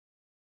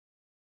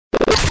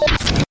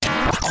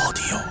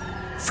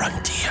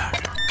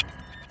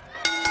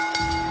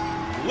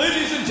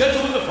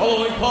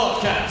following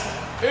podcast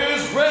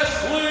is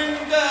Wrestling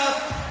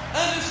Daft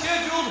and is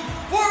scheduled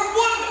for 1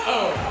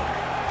 hour.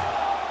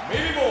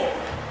 Maybe more.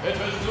 It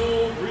has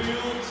no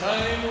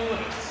real-time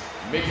limits,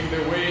 making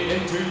their way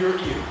into your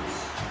ears.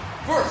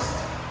 First,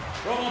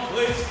 from a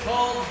place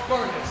called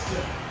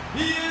Barneston,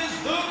 he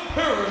is the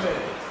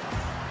Pyramid.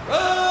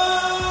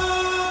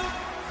 Rab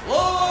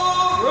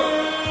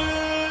Grado.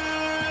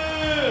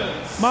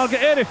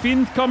 Margaret, the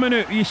Fiend coming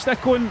out. You stick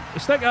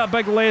that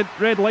big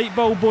red light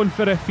bulb on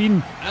for a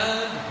Fiend.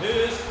 And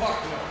his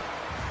partner,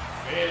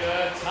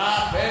 the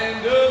top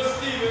end of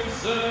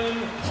Stevenson.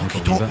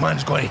 Honky Tonk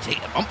Man's going to take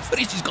the bump for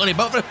us. He's going to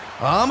bump for it.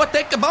 I'm going to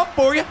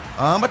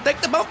take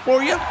the bump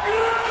for you.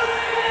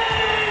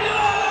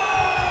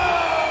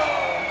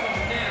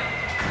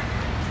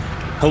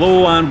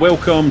 Hello and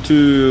welcome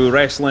to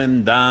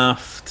Wrestling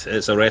Daft.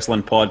 It's a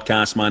wrestling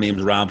podcast. My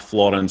name's Rab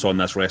Florence on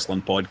this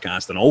wrestling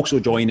podcast, and also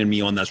joining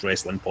me on this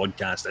wrestling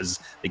podcast is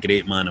the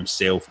great man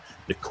himself,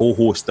 the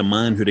co-host, the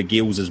man who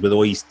regales us with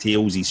all his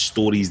tales, his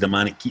stories, the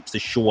man that keeps the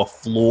show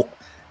afloat.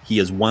 He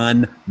is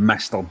one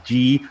Mr.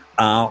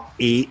 Grado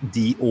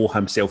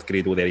himself.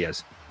 Grado, there he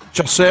is.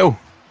 Giselle.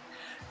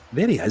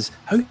 There he is.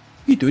 How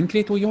you doing,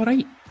 Grado? You all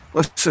right?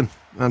 Listen,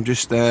 I'm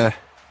just, I'm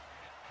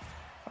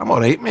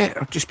alright, mate.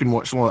 I've just been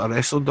watching a lot of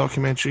wrestling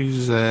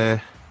documentaries.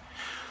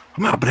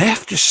 I'm out of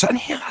breath just sitting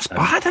here. That's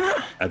bad, isn't it?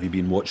 Have you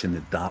been watching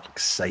the dark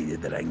side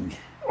of the ring?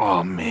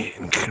 Oh, mate,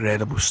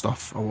 incredible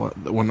stuff. I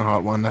won the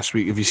Heart one this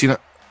week. Have you seen it?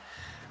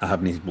 I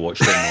haven't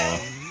watched it. No.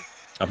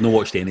 I've not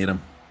watched any of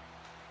them.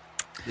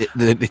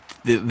 The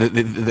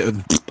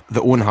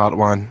Owen Hart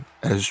one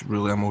is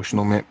really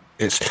emotional, mate.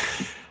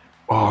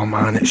 Oh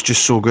man, it's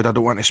just so good. I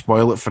don't want to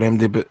spoil it for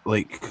MD, but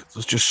like,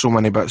 there's just so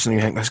many bits, and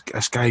you think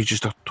this guy's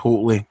just a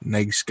totally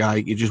nice guy.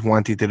 He just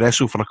wanted to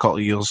wrestle for a couple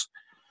of years,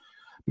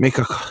 make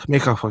a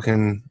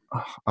fucking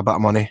a bit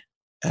of money,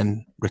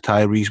 and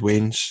retire his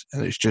wains.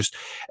 And it's just,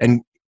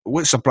 and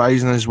what's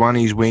surprising is one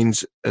of his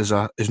wains is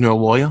now a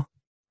lawyer.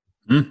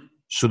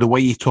 So the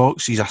way he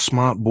talks, he's a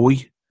smart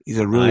boy. He's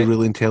a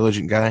really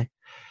intelligent guy.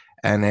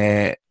 And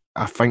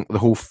I think the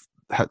whole,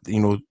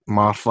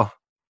 Martha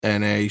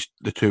and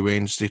the two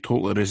Waynes, they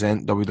totally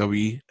resent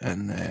WWE,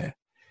 and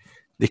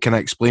they can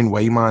explain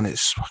why, man.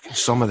 It's fucking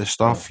some of the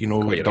stuff,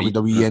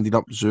 WWE ended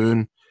up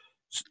trying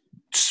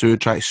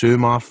to sue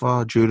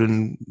Martha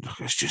during,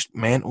 it's just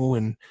mental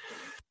and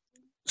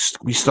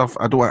stuff.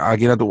 I don't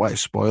want to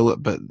spoil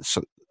it, but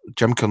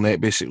Jim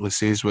Cornette basically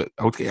says I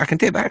can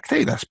tell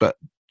you this, but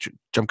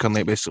Jim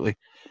Cornette basically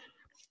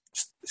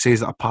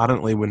says that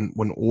apparently when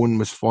Owen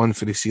was falling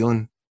for the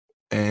ceiling,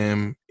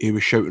 he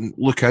was shouting,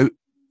 look out,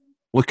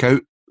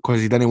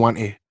 because he didn't want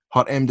to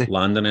hurt anybody.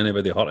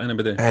 Hurt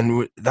anybody.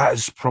 And that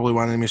is probably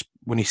one of the most,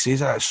 when he says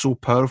that, it's so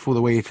powerful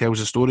the way he tells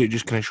the story. It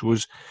just kind of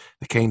shows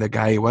the kind of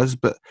guy he was.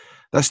 But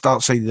this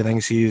Dark Side of the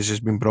Ring series has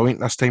been brilliant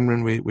this time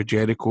round with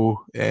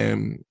Jericho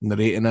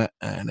narrating it,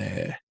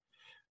 and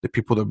the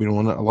people that have been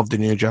on it. I loved the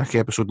New Jack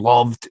episode,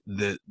 loved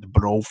the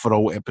Brawl for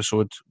All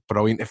episode,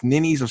 brilliant. If none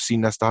of you have seen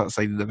this Dark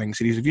Side of the Ring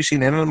series, have you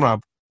seen any of them, Rab?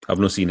 I've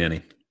not seen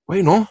any.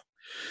 Why not?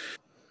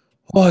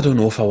 Oh, I don't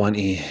know if I want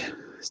to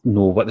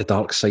know what the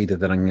dark side of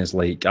the ring is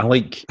like. I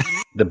like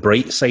the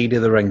bright side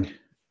of the ring.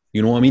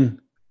 You know what I mean?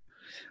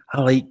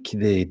 I like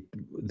the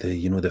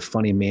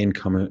funny men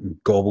come out, and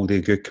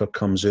Gobbledygooker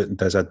comes out and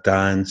does a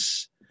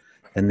dance,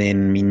 and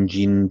then Mean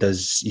Gene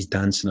he's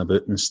dancing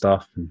about and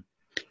stuff. And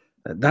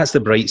that's the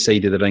bright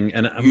side of the ring.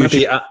 And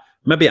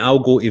maybe I'll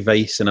go to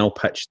Vice and I'll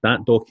pitch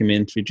that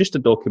documentary, just a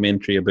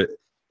documentary about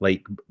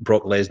like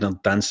Brock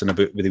Lesnar dancing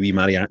about with a wee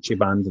mariachi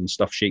band and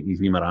stuff, shaking his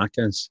wee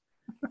maracas.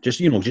 Just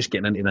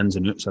getting into the ins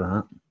and outs of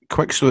that.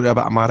 Quick story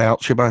about a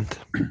mariachi band.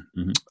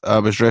 Mm-hmm. I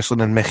was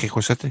wrestling in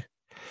Mexico City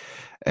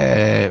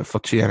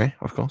for TNA,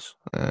 of course.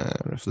 I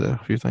wrestled there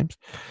a few times.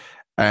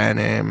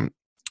 And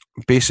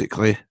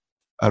basically,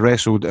 I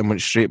wrestled and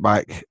went straight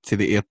back to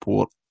the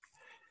airport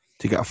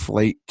to get a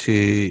flight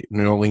to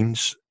New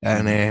Orleans.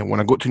 And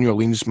when I got to New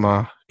Orleans,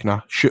 my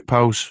kind of shoot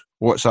pals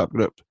WhatsApp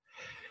group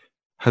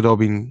had all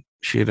been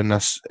sharing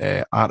this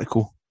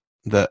article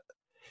that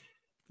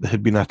there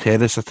had been a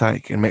terrorist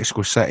attack in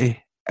Mexico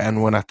City,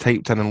 and when I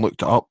typed in and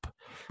looked it up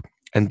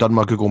and done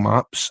my Google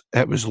Maps,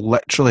 it was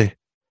literally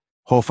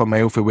half a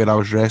mile from where I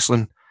was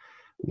wrestling.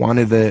 One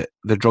of the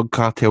drug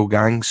cartel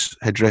gangs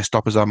had dressed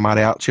up as a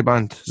mariachi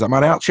band. Is that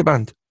mariachi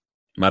band?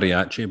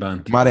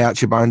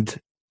 Mariachi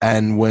band.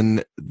 And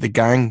when the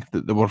gang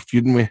that they were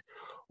feuding with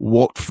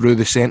walked through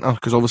the centre,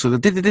 because obviously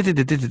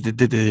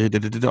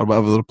they or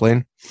whatever they were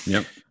playing.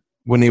 Yep.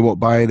 When they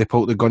walked by, they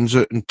pulled the guns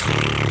out and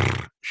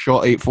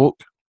shot 8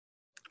 folk.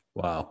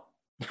 Wow.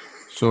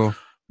 So,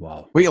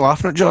 wow. What are you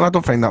laughing at, John? I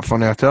don't find that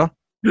funny at all.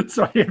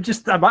 Sorry, I'm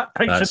picturing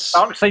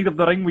Dark Side of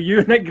the Ring with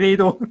you, Nick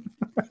Grado.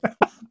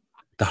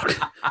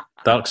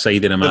 Dark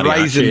Side in a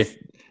mariachi.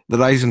 The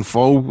rise and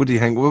fall, what do you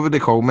think? What would they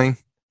call mine?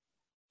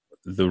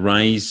 The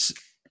rise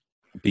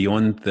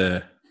beyond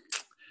the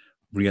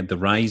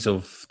rise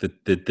of the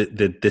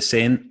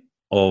descent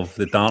of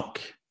the dark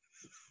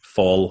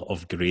fall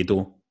of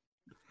Grado.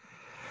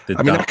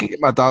 I can get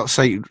my dark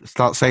side of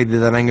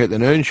the ring out the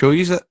now and show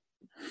you it.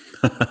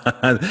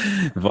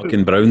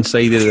 Fucking brown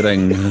side of the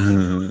ring.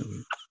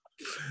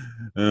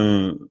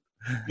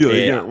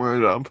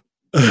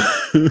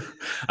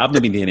 I've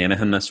not been doing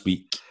anything this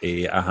week.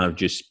 I have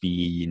just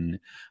been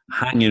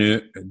hanging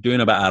out,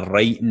 doing a bit of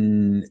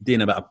writing,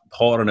 doing a bit of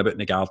pottering about in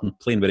the garden,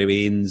 playing with the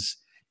veins,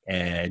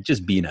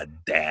 just being a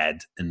dad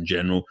in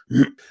general.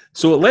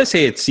 So let's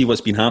see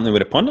what's been happening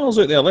with the punters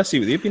out there. Let's see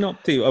what they've been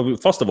up to.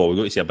 First of all, we've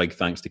got to say a big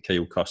thanks to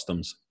Kyle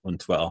Customs on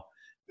Twitter,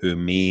 who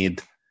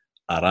made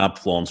a Rab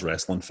Florence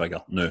wrestling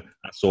figure. Now,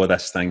 I saw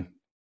this thing.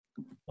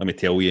 Let me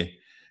tell you.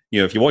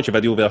 If you watch a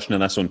video version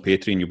of this on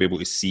Patreon, you'll be able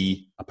to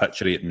see a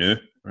picture of it now,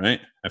 right?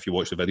 If you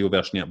watch the video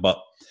version of it.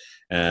 But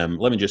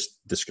let me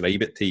just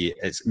describe it to you.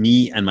 It's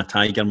me and my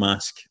tiger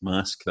mask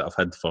that I've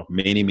had for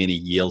many, many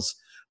years,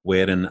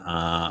 wearing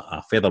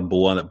a feather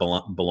boa that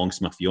belongs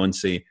to my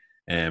fiance.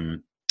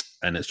 And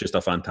it's just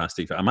a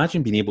fantastic...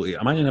 Imagine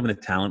having the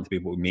talent to be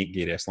able to make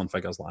gay wrestling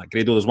figures like that.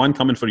 Grado, there's one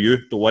coming for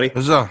you, don't worry.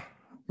 Is there?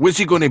 What's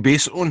he going to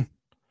base it on?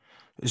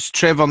 Is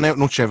Trevor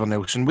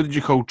Nelson. What did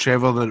you call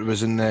Trevor that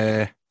was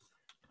in...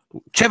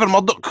 Trevor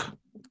Murdoch.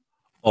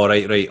 Oh,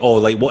 right. Oh,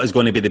 like what is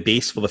going to be the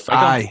base for the figure?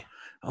 Aye.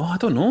 Oh, I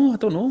don't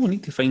know. We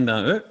need to find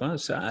that out.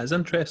 That's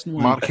interesting.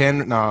 Mark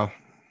Henry, nah.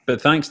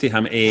 But thanks to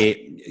him,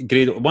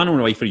 Grado, one on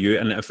the way for you.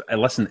 And if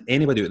listen,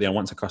 anybody out there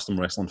wants a custom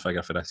wrestling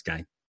figure for this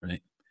guy,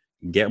 right?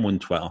 You can get him on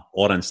Twitter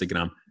or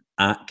Instagram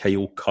at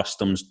Kyle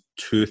Customs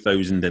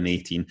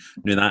 2018.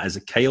 Now that is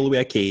a Kyle with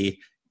a K,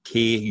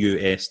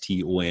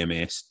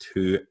 KUSTOMS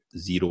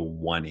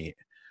 2018.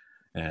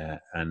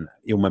 And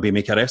he'll maybe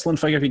make a wrestling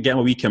figure if you get him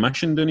a wee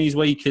commission doing his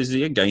way, because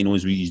the guy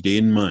knows what he's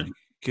doing, man.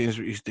 Knows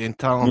what he's doing,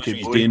 talented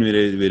knows what he's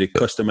doing with the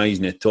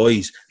customising the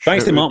toys.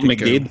 Thanks to Martin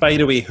McDade, by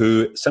the way,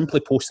 who simply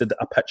posted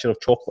a picture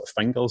of chocolate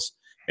fingers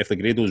of the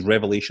Grado's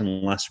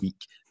revelation last week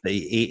that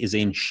he ate his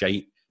own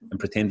shite and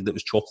pretended it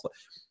was chocolate.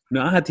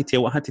 Now I had to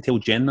tell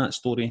Jen that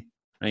story.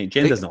 Right,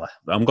 Jen doesn't.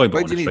 I'm going to be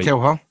honest. Why did you right? tell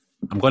her?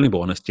 I'm going to be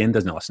honest, Jen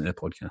doesn't listen to the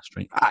podcast,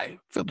 right? Aye,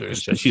 fair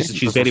dues.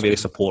 She's very, very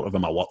supportive of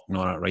my work and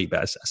all that, right?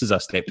 But this is a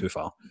step too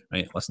far,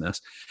 right? Listen to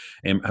this.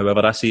 However,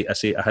 I have to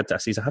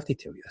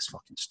tell you this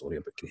fucking story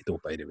about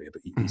Grado, by the way,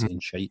 about eating his own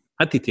shite.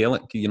 I had to tell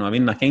it, you know what I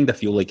mean? I kind of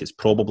feel like it's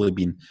probably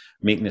been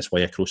making its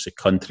way across the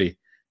country.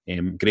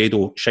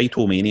 Grado,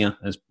 Shitomania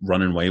is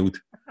running wild.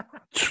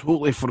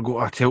 Totally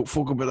forgot to tell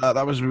folk about that.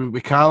 That was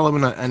with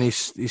Callum, and he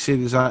said,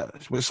 "Is that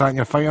what's that in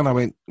your finger?" And I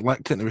went,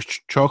 licked it, and it was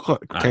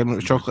chocolate. Telling it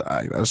was chocolate.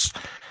 Aye, that's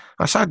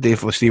a sad day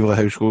for the Steve of the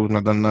household, and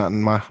I done that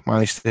and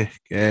managed to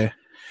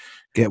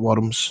get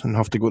worms and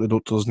have to go to the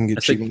doctors and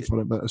get treatment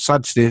for it. But a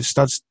sad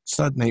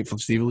night for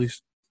the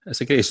Stevelies.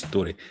 It's a great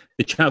story.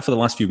 The chat for the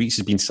last few weeks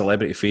has been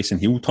celebrity face and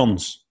heel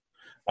turns.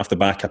 Off the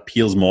back of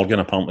Piers Morgan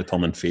apparently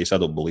turning face, I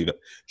don't believe it,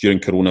 during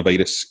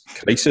coronavirus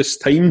crisis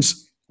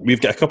times. We've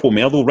got a couple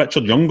more though.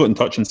 Richard Young got in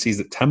touch and says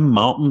that Tim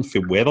Martin for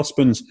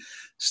Weatherspoons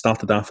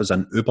started off as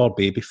an uber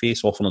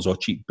babyface, offering us all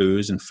cheap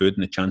booze and food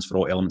and the chance for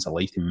all elements of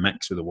life to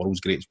mix with the world's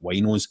greatest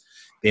winos.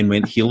 Then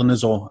went healing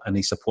us all in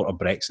his support of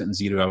Brexit and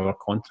 0-hour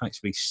contracts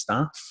for his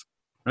staff.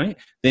 Right?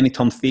 Then he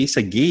turned face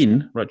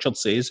again, Richard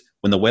says,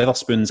 when the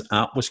Weatherspoons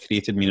app was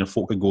created, meaning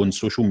folk could go on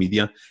social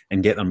media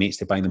and get their mates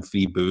to buy them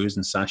free booze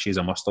and sachets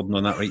of mustard and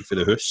all that right for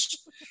the house.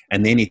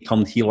 And then he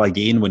turned heel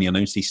again when he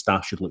announced his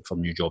staff should look for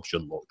new jobs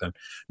during lockdown.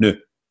 Now,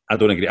 I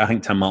don't agree. I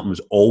think Tim Martin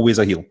was always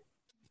a heel.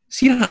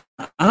 See that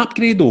app,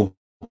 Grado?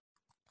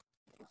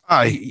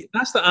 Aye.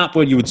 That's the app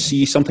where you would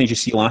see, sometimes you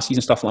see lassies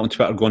and stuff like that on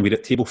Twitter going, we're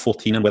at table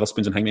 14 and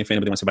Weatherspoons and Hangman if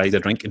anybody wants to buy a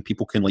drink, and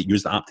people can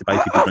use the app to buy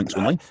people drinks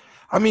online.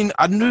 I mean,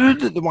 I knew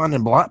that the one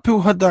in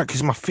Blackpool had that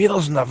because my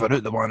father's never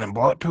out the one in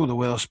Blackpool, the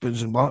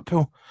Weatherspoons in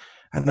Blackpool.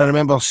 And I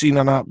remember seeing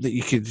an app that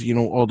you could,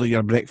 order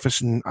your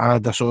breakfast and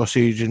add a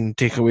sausage and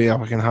take away a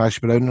fucking hash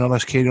brown and all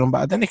this carry on.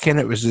 But I didn't ken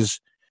it was as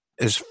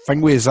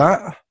thingy as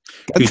that.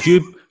 Could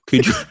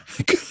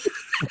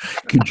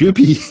you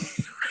be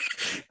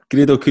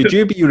Grado, could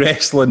you be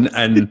wrestling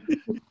in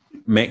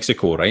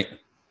Mexico, right?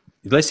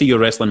 Let's say you're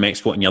wrestling in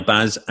Mexico and your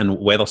dad's in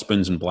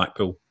Weatherspoons in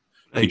Blackpool.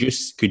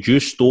 Could you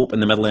stop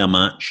in the middle of a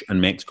match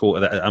in Mexico?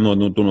 I don't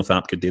know if the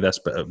app could do this,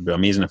 but it would be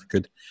amazing if it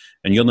could.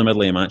 And you're in the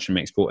middle of a match in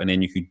Mexico, and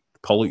then you could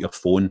pull out your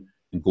phone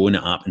and go in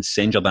the app and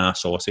send your dad a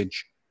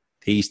sausage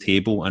to his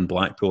table in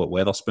Blackpool at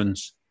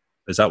Weatherspoons.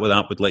 Is that what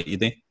that would let you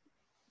do?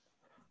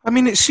 I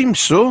mean, it seems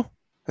so.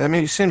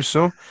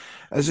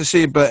 As I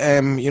say, but,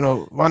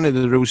 one of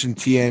the rules in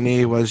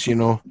TNA was,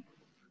 you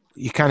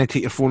can't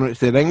take your phone out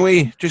to the ring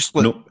way. Just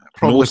like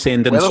no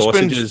sending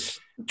sausages.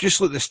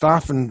 Just like the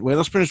staff in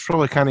Weatherspoons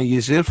probably can't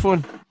use their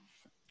phone.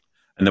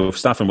 And the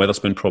staff in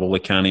Weatherspoon probably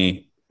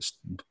can't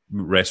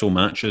wrestle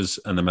matches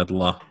in the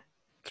middle of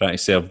trying to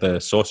serve the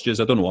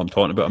sausages. I don't know what I'm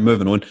talking about. I'm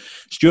moving on.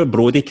 Stuart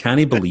Brody, can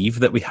he believe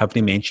that we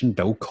haven't mentioned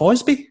Bill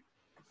Cosby?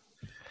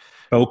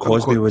 Bill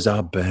Cosby was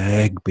a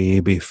big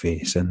baby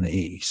face in the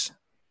 80s.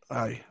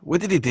 Aye.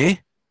 What did he do?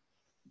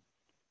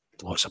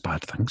 Lots of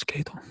bad things,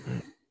 Grado.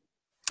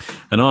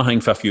 Another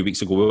thing for a few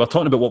weeks ago, we were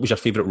talking about what was your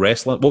favourite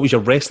wrestler, what was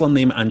your wrestling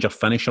name and your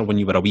finisher when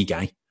you were a wee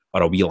guy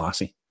or a wee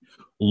lassie.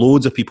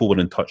 Loads of people were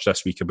in touch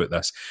this week about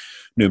this.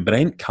 Now,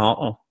 Brent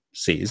Carter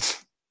says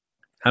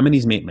him and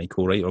his mate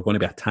Michael, right, are going to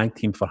be a tag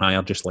team for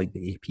hire, just like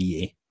the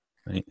APA,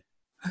 right?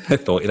 I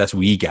thought of this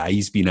wee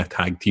guys being a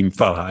tag team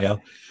for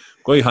hire.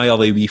 Go to hire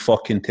the wee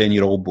fucking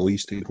 10-year-old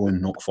boys to go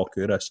and not fuck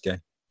out this guy.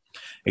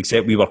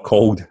 Except we were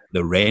called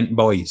the Rent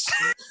Boys.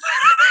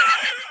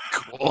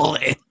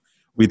 Quality.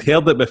 We'd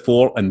heard it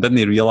before and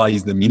didn't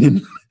realise the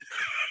meaning.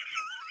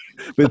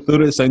 We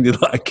thought it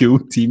sounded like a cool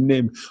team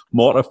name.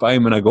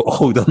 Mortifying when I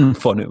got older and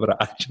found out what it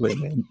actually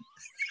meant.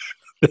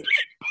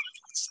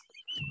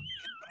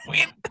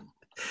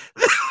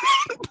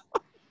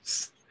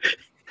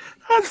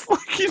 That's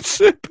fucking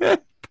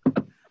superb.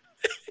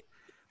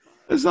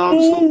 It's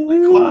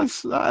absolutely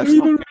class. That is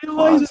fucking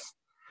class.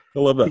 I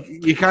love it.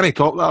 You can't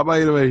top that, by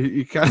the way.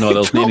 You can't. No,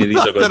 there's none of these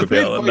are going to be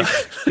better than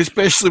that.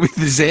 Especially with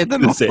the Z in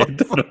The Z on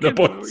the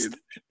boys.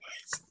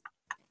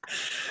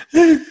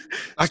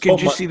 I can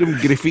just see them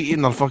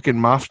graffitiing their fucking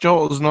math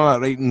jotters and all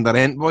that, writing the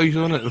Rent Boys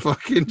on it.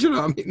 Fucking, do you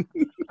know what I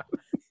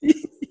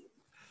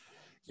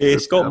mean?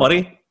 Scott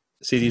Murray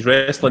says his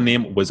wrestling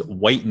name was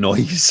White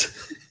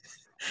Noise.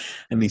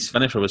 And his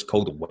finisher was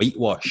called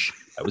Whitewash.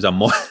 It was a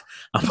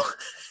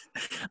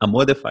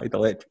modified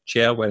electric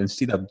chair where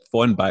instead of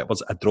falling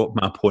backwards, I dropped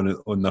my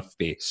opponent on their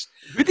face.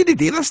 Who did he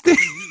do this to?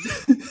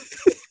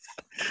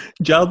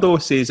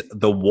 Jardo says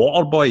the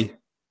Water Boy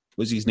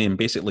was his name,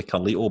 basically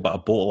Carlito, but a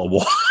bottle of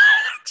water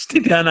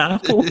instead of an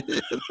apple.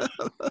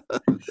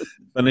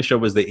 Finisher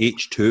was the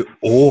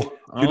H2O.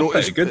 You know,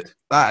 pretty good.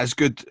 That is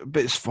good,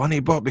 but it's funny,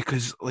 but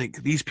because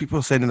like these people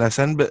are sending this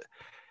in, but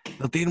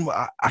they're doing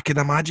what I can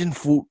imagine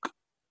folk,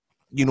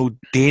 you know,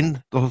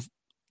 doing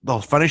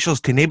their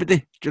finishers to nobody.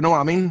 Do you know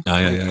what I mean?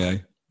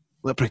 Aye.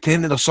 Like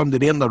pretending there's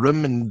somebody in the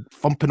room and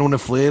thumping on the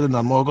flare and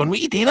they're more going, what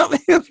are you doing up there?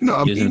 You know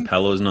what I Using mean?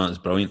 pillows and that is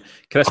brilliant.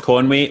 Chris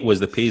Conway was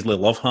the Paisley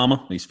Love Hammer.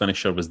 His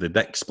finisher was the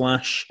Dick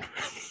Splash.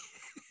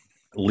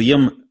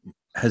 Liam,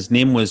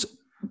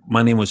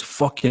 my name was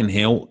fucking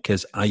hell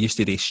because I used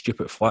to do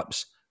stupid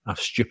flips of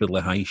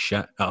stupidly high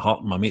shit at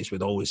heart. My mates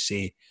would always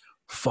say,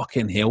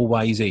 fucking hell,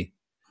 Wisey,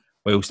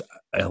 whilst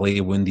I lay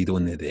wounded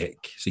on the deck.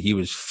 So he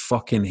was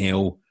fucking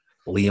hell,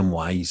 Liam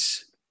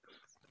Wise,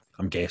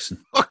 I'm guessing.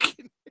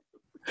 Fucking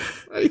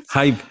right.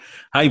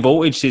 High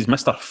Voltage says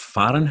Mr.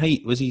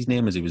 Fahrenheit was his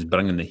name as he was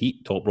bringing the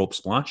heat. Top rope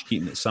splash,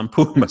 keeping it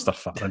simple. Mr.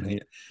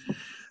 Fahrenheit.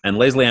 And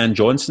Leslie Ann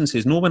Johnson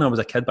says, no, when I was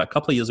a kid, but a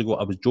couple of years ago,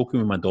 I was joking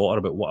with my daughter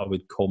about what I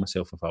would call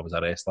myself if I was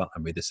a wrestler,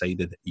 and we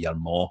decided your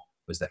ma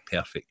was the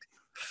perfect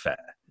fit.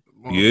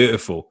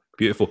 Beautiful.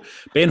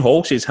 Ben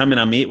Hall says him and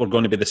a mate were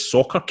going to be the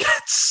soccer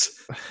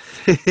kids.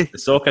 The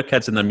soccer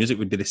kids, and their music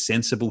would be the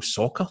sensible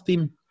soccer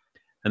theme.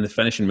 And the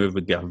finishing move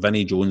would be a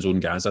Vinnie Jones on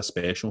Gaza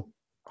special.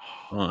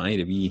 Oh, aye,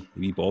 the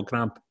wee ball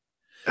grab.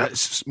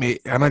 It's,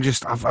 mate, and I'm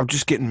just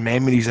getting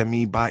memories of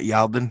me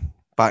backyarding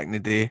back in the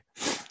day.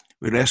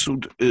 We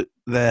wrestled at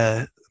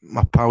my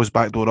pal's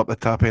back door up the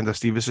tap end of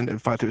Stevenson. In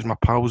fact, it was my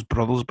pal's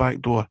brother's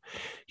back door.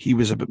 He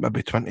was about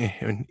maybe 20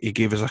 and he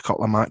gave us a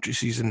couple of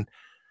mattresses and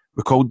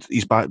we called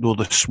his back door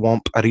the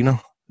Swamp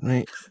Arena,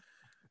 right?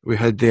 We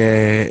had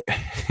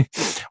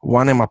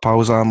one of my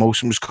pals, Alan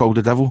Wilson, was called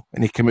the Devil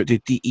and he came out to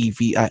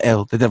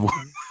DEVIL, the Devil.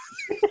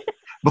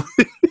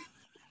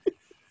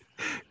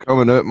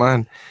 Coming out,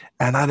 man.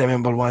 And I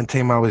remember one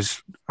time I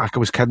was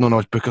kidding on, I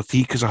was Booker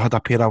T because I had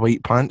a pair of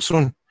white pants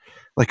on.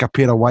 Like a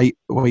pair of white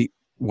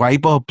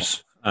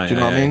Y-bobs. Do you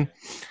know what I mean?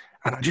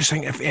 And I just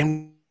think if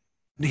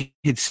anybody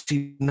had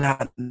seen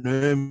that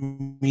now,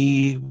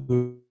 me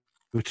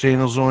with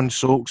trainers on,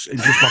 socks, and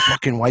just my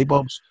fucking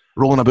Y-bobs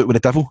rolling about with the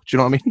devil. Do you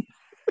know what I mean?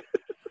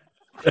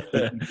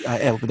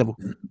 The devil.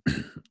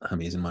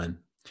 Amazing, man.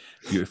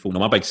 Beautiful. Now,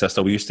 my big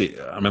sister,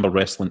 I remember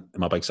wrestling in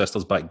my big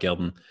sister's back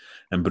garden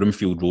in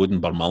Broomfield Road in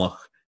Barmulloch.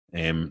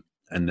 And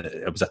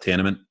it was a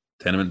tenement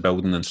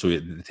building. And so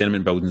the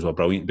tenement buildings were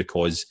brilliant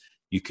because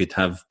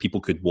people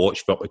could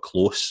watch up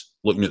close,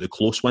 looking at the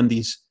close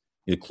windies,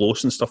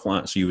 close and stuff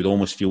like that. So you would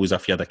almost feel as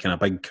if you had a kind of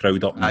big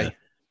crowd up there. You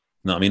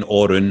know what I mean?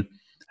 Or in.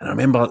 And I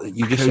remember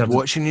you just had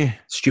watching you.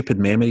 Stupid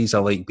memories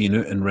of like being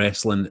out and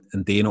wrestling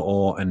and doing it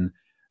all. And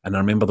I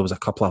remember there was a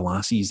couple of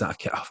lassies that I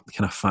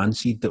kind of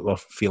fancied that were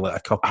feeling like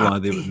a couple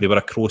of, they were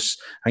across,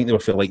 I think they were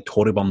feeling like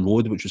Torryburn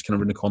Road, which was kind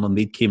of around the corner, and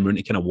they came round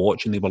to kind of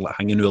watch and they were like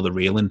hanging over the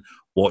railing,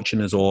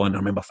 watching us all. And I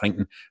remember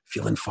thinking,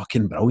 feeling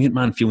fucking brilliant,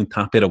 man, feeling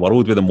top of the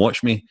world with them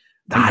watch me.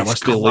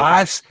 That's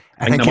class.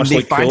 I think I must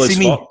look cool as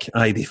fuck.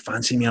 Aye, they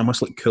fancy me. I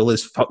must look cool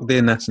as fuck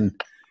doing this. And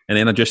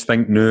then I just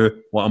think, no,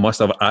 what I must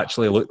have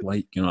actually looked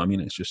like. You know what I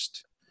mean?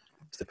 It's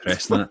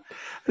depressing, isn't it?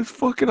 It's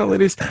fucking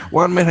hilarious.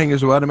 One main thing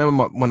as well, I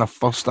remember when I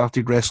first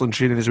started wrestling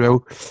training as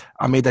well,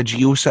 I made a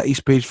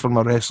GeoCities page for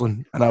my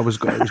wrestling. And it was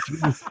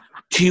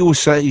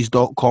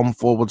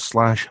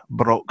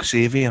geocities.com/Brock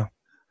Xavier.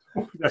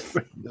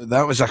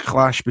 That was a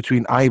clash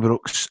between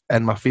Ibrox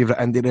and my favourite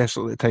indie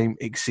wrestler at the time,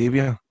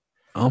 Xavier.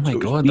 Oh my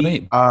God,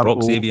 right.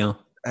 Brock Xavier.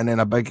 And then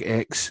a big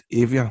X,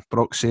 Xavier,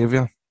 Brock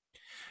Xavier.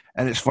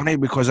 And it's funny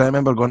because I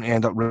remember going to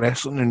end up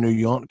wrestling in New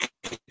York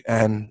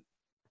and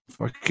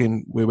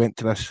we went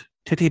to this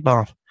titty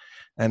bar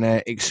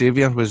and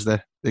Xavier was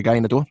the guy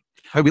in the door.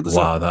 How weird is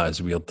Wow, that? that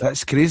is weird.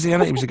 That's crazy,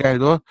 isn't it? He was a guy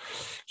though.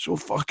 So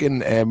fucking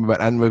we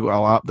went in, we got a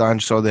lap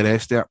dance, saw the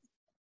rest of it.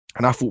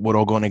 And I thought we're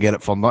all going to get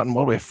it for nothing.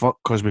 What we fuck,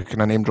 because we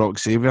kind of name drop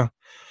Xavier.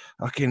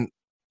 We're getting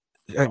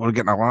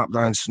a lap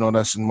dance and all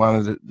this, and one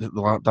of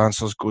the lap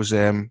dancers goes,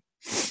 do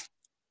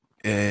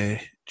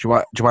you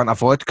want a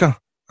vodka?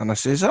 And I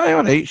says, aye,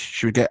 all right.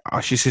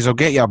 She says, I'll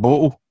get you a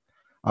bottle.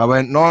 I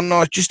went, no,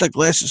 it's just a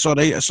glass, it's all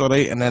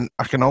right. And then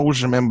I can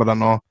always remember I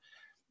know,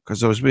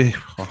 because I was better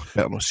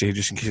not say,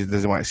 just in case he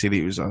doesn't want to say that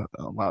it was a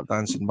lap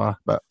dancing bar.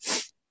 But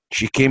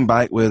she came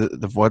back with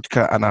the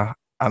vodka, and I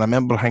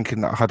remember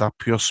thinking that I had a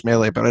pure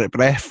smelly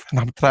breath, and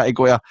I'm trying to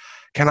go,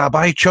 can I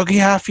buy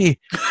chuggy off you?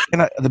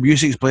 The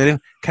music's blaring.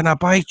 Can I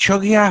buy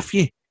chuggy off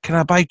you? Can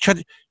I buy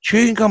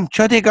chewing gum,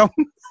 chuddy gum?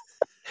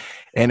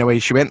 Anyway,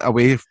 she went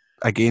away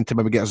again to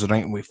maybe get us a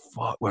drink, and we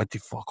had to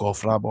fuck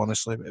off, Rab,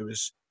 honestly. But it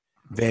was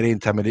very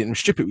intimidating.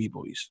 Stupid wee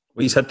boys.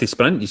 Well, he's had to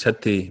sprint, he's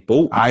had to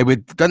bolt. I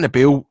would done the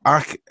bill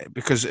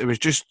because it was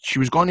just she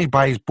was going to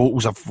buy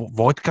bottles of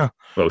vodka.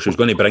 Well, she was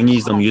going to bring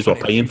these them, you were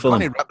paying for them.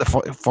 Going to rip the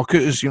fuck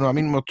out of us, you know what I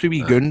mean? We're two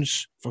wee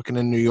goons fucking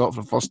in New York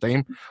for the first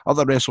time.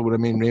 Other wrestle would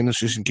remain nameless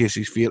just in case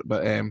he's feared,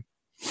 but there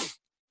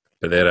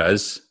it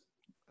is.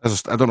 I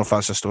don't know if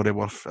that's a story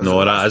worth.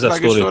 That is a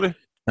story.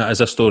 That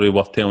is a story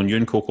worth telling. You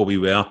and Coco we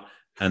were,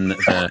 and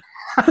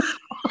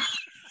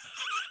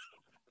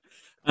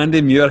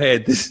Andy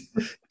Muirhead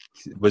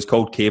was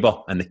called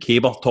Caber, and the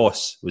Caber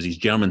toss was his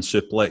German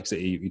suplex that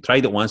he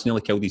tried it once,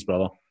 nearly killed his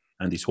brother,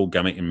 and his whole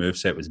gimmick and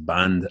moveset was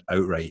banned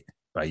outright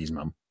by his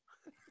mum.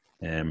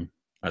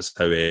 That's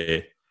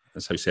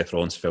how Seth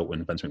Rollins felt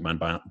when Vince McMahon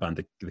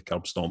banned the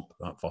curb stomp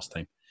that first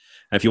time.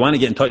 And if you want to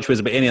get in touch with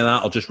us about any of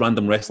that or just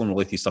random wrestling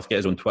related stuff, get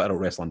us on Twitter at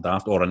Wrestling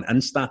Daft or on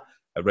Insta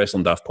at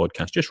Wrestling Daft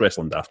Podcast, just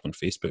Wrestling Daft on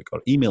Facebook,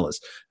 or email us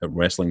at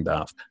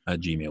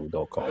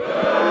wrestlingdaft@gmail.com.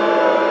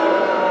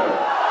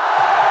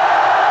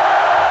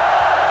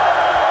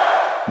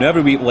 Now,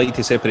 every week we like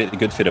to separate the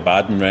good for the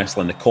bad in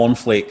wrestling, the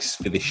cornflakes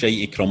for the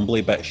shitey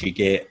crumbly bits you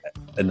get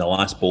in the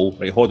last bowl.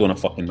 Right, hold on a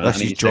fucking minute.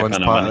 This is John's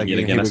part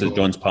again. This is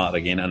John's part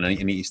again, and I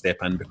need to step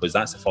in because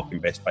that's the fucking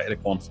best bit of the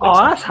cornflakes. Oh,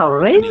 that's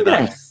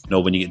horrendous. No,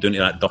 when you get down to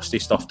that dusty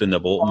stuff down the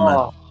bottom,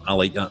 man, I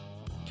like that.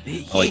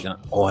 I like that.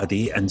 Oh, I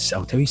do. And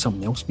I'll tell you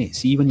something else, mate.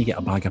 See, when you get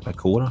a bag of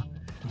Pecora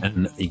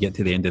and you get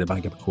to the end of the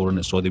bag of Pecora and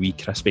it's all the wee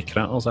crispy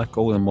critters, I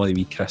call them, all the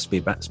wee crispy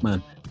bits,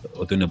 man.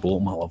 Or down the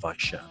bottom, I love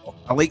that shit.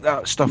 I like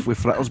that stuff with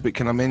fritters, but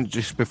can I mention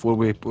just before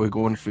we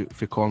go on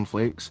for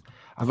cornflakes?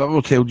 Have I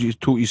ever told you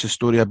a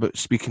story about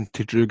speaking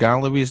to Drew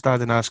Galloway's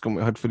dad and asking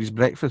what he had for his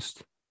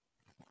breakfast?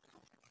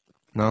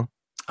 No?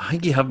 I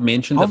think you have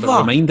mentioned it,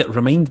 but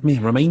remind me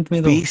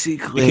though.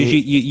 Basically, because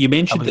you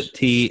mentioned it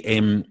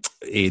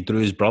to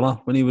Drew's brother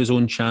when he was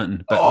on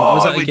chatting. But what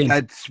was it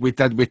again?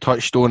 We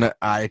touched on it.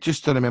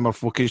 Just to remember,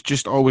 folks, it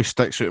just always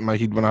sticks out in my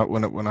head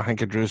when I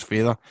think of Drew's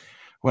father.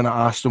 When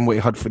I asked him what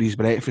he had for his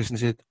breakfast, and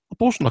he said, a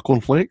portion of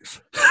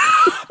cornflakes.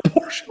 A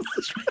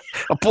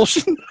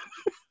portion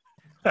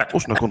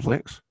of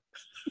cornflakes.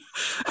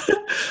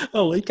 I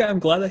like it. I'm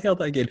glad I heard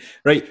that again.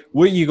 Right,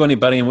 what are you going to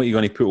bury and what are you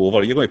going to put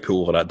over? You're going to put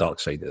over that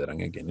dark side of the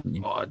ring again, aren't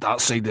you? Oh, Dark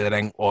Side of the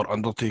Ring or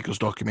Undertaker's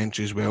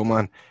documentary as well,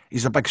 man.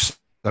 He's a big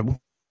soul.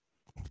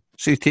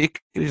 Say take,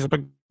 he's a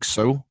big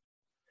soul.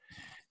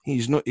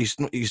 He's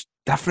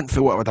different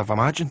from what I would have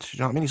imagined. You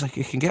know what I mean? He's like,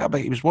 he can get about.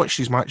 He was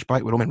watching his match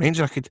back with Roman Reigns,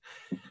 and I could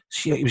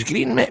see he was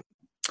green, mate.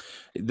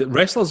 The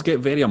wrestlers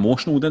get very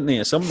emotional, don't they?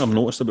 It's something I've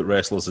noticed about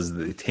wrestlers is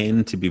that they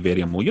tend to be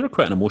very emotional. You're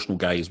quite an emotional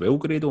guy as well,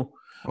 Grado.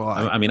 Well,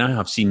 I mean, I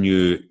have seen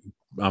you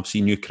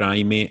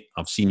cry, mate.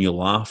 I've seen you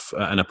laugh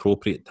at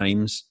inappropriate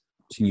times.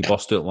 I've seen you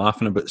bust out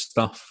laughing about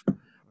stuff.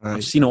 Right.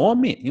 I've seen it all,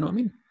 mate. You know what I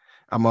mean?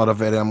 I'm not a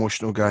very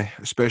emotional guy,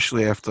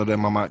 especially after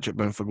my match at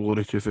Bound for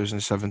Glory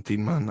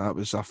 2017, man. That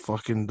was a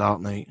fucking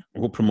dark night.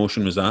 What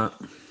promotion was that?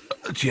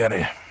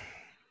 Jerry.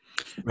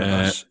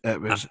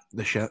 It was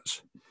the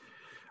shits.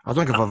 I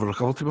don't think I've ever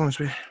recovered, to be honest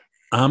with you.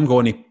 I'm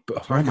going to...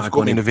 I've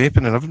got me in the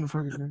vaping and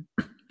everything.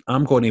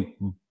 I'm going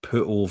to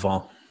put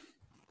over...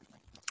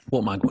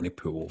 What am I going to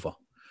put over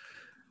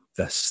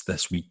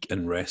this week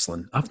in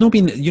wrestling? I've not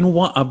been... You know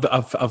what?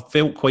 I've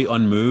felt quite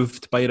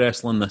unmoved by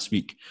wrestling this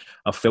week.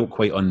 I've felt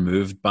quite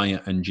unmoved by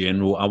it in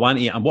general.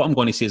 And what I'm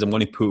going to say is I'm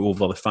going to put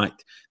over the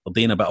fact they're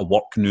doing a bit of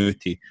work now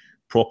to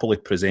properly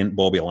present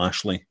Bobby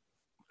Lashley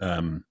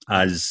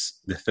as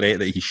the threat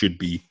that he should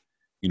be.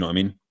 You know what I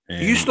mean? Are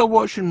you still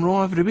watching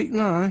Raw every week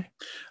now? Eh?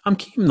 I'm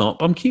keeping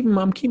up. I'm keeping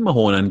my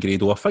horn in,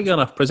 Grado. I figure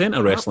I present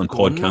a wrestling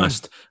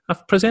podcast. I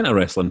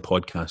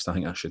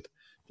think I should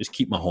just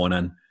keep my horn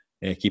in,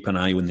 keep an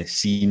eye on the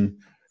scene.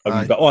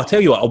 But I'll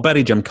tell you what, I'll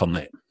bury Jim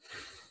Cornette.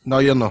 No,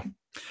 you're not.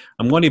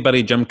 I'm going to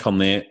bury Jim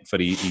Cornette for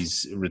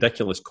his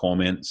ridiculous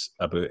comments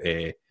about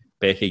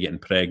Becky getting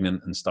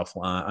pregnant and stuff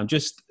like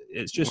that.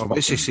 It's just.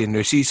 What's he saying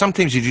now? See,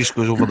 sometimes he just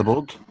goes over the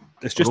board.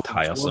 It's just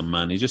tiresome,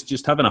 man. He's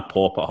just having a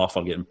pop at her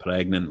for getting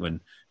pregnant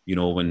when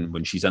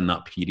she's in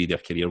that period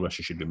of her career where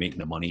she should be making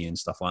the money and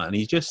stuff like that. And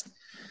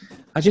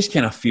I just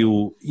kind of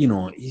feel,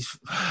 he's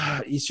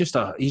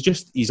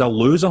a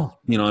loser.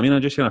 You know what I mean? I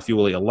just kind of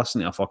feel like you're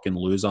listening to a fucking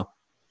loser.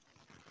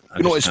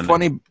 You know, it's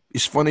funny.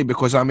 It's funny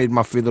because I made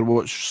my father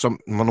watch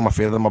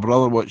my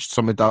brother watched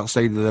some of Dark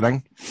Side of the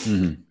Ring,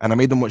 and I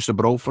made him watch the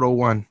Brawl for All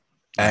one,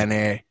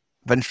 and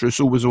Vince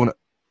Russo was on it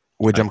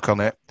with Jim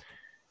Cornette,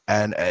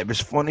 and it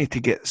was funny to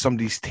get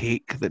somebody's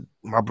take that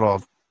my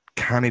brother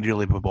can't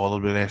really be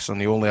bothered with this,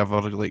 and he only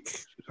ever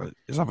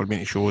he's never been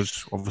to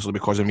shows, obviously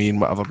because of me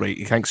and whatever. Right,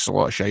 he thinks it's a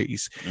lot of shite.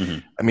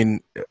 I mean,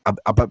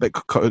 a bit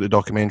cut out the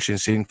documentary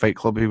and saying Fight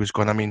Club. He was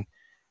going, I mean,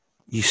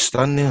 you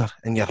stand there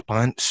in your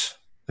pants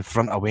in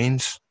front of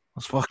Wayne's.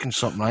 There's fucking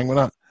something wrong with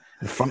that.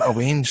 In front of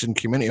Wayne's and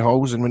community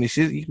halls, and when he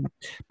says you can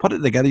put it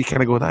together, you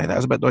kind of go,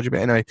 that's a bit dodgy. But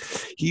anyway,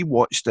 he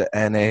watched it,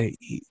 and I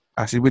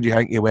said, "What do you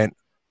think?" He went,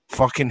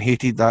 "Fucking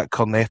hated that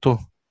Cornetto."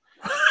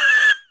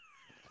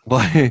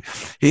 Like,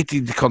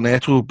 hated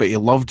Cornetto, but he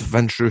loved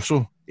Vince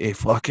Russo. He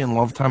fucking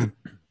loved him.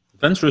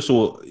 Vince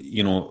Russo,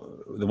 you know,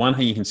 the one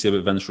thing you can say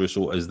about Vince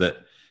Russo is that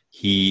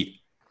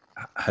he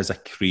has a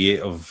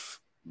creative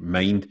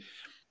mind.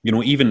 You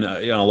know, even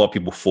a lot of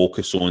people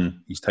focus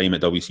on his time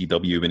at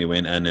WCW when he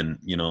went in, and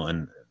you know,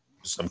 and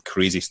some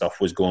crazy stuff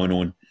was going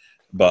on,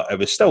 but it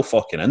was still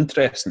fucking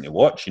interesting to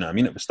watch. You know what I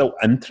mean? It was still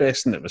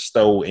interesting. It was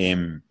still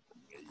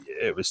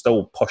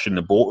pushing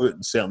the boat out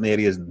in certain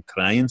areas and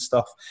trying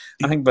stuff.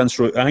 I think Vince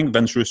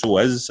Russo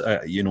is,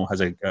 you know,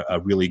 has a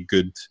really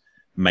good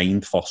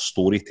mind for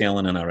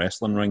storytelling in a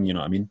wrestling ring. You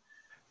know what I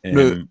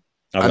mean?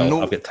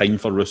 I've got time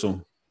for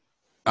Russo.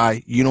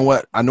 Aye, you know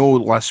what? I know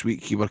last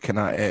week you were kind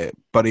of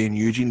burying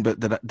Eugene, but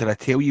did I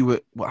tell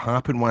you what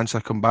happened once I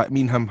come back?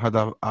 Me and him had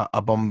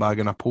a bum bag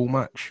and a pole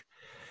match.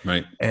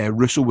 Right.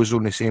 Russo was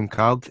on the same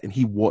card, and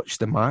he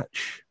watched the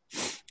match.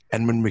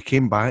 And when we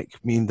came back,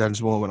 me and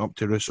Dinsmore went up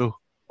to Russo,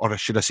 or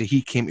should I say,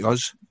 he came to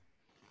us,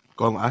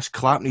 going like this,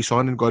 clapping his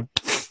on and going,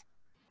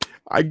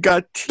 "I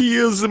got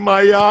tears in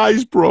my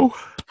eyes, bro.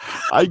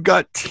 I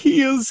got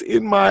tears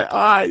in my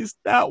eyes.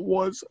 That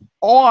was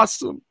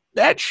awesome.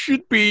 That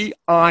should be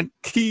on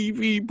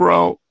TV,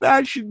 bro.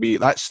 That should be."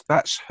 That's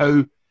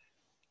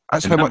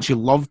how much he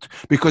loved,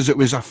 because it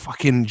was a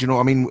fucking. Do you know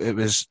what I mean?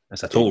 It's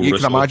a total. You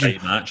can imagine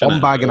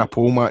one bag and a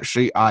pole match,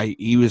 right?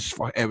 It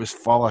was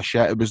full of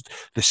shit. It was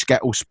the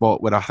Skittle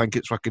spot where I think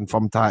it's fucking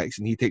thumbtacks,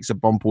 and he takes a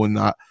bump on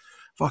that.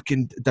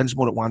 Fucking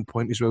Dinsmore at one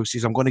point as well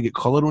says, "I'm going to get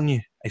colour on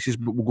you." He says,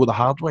 "But we'll go the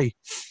hard way."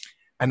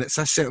 And it's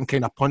a certain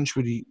kind of punch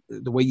where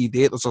the way you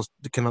do it,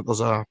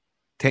 there's a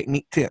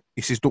technique to it.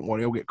 He says, "Don't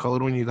worry, I'll get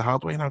colour on you the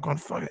hard way." And I'm going,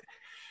 fuck it.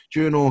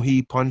 Do you know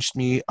he punched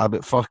me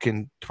about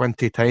fucking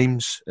 20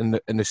 times in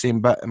the same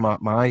bit in my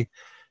eye?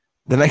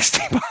 The next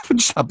time I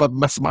just had a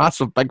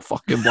massive big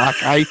fucking black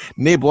eye,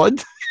 no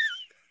blood.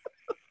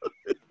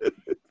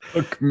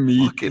 Fuck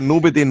me. Fucking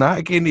nobody in that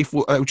again. It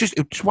was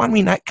just one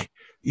wee nick.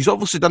 He's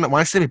obviously done it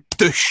once. Then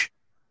douche.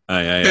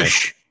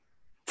 Douche.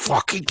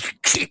 Fucking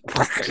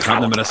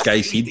happening with this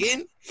guy's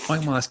head. Why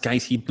will this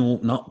guy's head not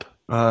open up?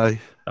 Aye.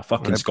 A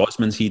fucking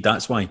Scotsman's head,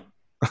 that's why.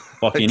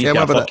 Fucking, you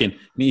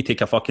need to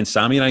take a fucking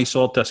samurai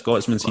sword to a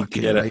Scotsman's head to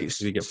get it,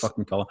 so you get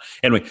fucking colour.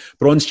 Anyway,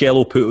 Bronze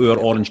Cello put out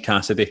Orange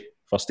Cassidy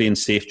for staying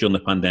safe during the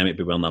pandemic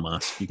by wearing a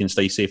mask. You can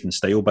stay safe in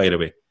style, by the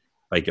way.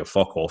 Like, get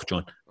fuck off,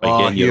 John.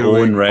 By getting your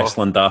own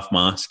wrestling Daft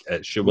mask.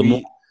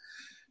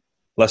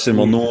 Listen,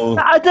 we'll know.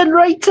 I didn't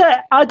write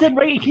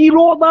it. He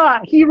wrote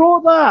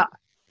that.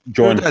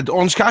 John.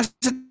 Orange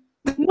Cassidy?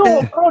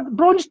 No,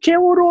 Bronze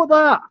Cello wrote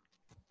that.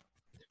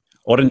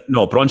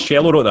 Bronze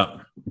Cello wrote that.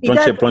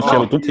 Bronze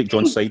Cello, don't take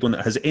John's side on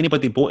it. Has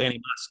anybody bought any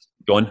masks?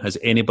 John, has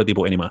anybody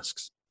bought any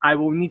masks? I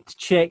will need to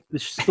check the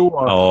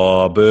store.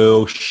 Oh,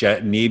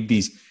 bullshit.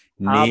 Nobody's.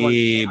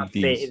 I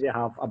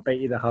bet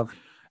you they have.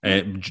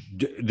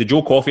 The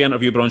Joe Coffey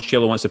interview Bronze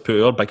Cello wants to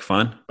put out. Big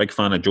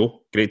fan of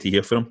Joe. Great to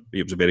hear from him.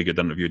 It was a very good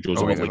interview.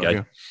 Joe's a lovely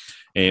guy.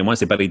 Wants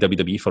to bury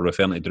WWE for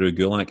referring to Drew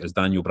Gulak as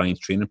Daniel Bryan's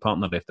training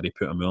partner after he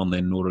put him on,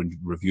 then no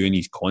reviewing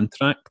his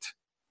contract.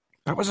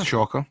 That was a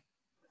shocker.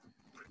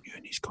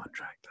 Reviewing his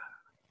contract.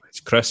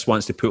 Chris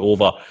wants to put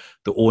over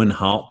the Owen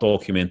Hart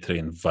documentary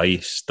and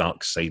Vice,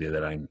 Dark Side of the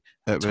Ring.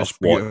 It was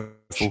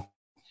beautiful.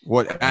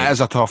 It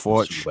is a tough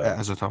watch. It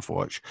is a tough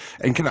watch.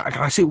 And can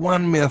I say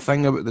one more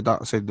thing about the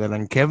Dark Side of the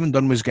Ring? Kevin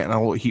Dunn was getting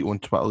a lot of heat on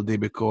Twitter today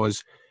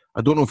because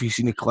I don't know if you've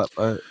seen the clip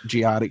of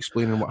JR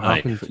explaining what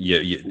happened.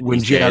 When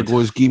JR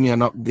goes, "Give me an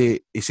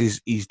update," he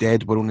says he's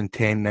dead. We're on in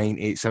 10, 9,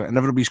 8, 7. And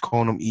everybody's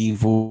calling him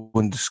evil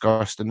and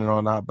disgusting and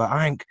all that. But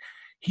I think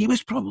he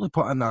was probably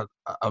put in a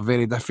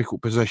very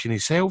difficult position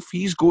himself.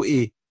 He's got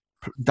to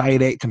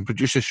direct and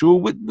produce a show.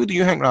 What do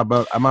you think, Rab?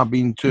 Am I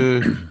being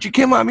too... Do you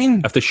get what I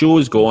mean? If the show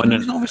is going...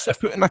 He's obviously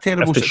put in a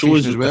terrible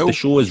situation as well. If the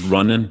show is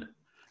running,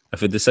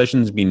 if a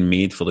decision's been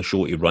made for the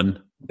show to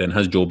run, then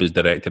his job as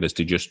director is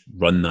to just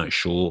run that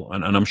show.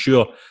 And I'm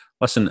sure...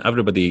 Listen,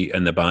 everybody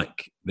in the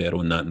back there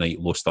on that night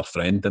lost their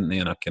friend, didn't they?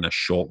 In a kind of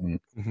shocking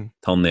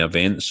turn the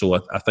event. So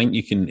I think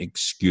you can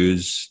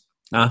excuse...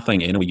 I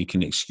think, anyway, you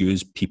can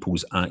excuse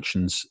people's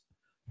actions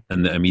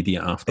in the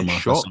immediate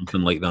aftermath of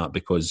something like that,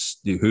 because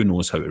who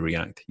knows how to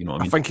react, you know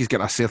what I mean? I think he's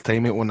getting a fair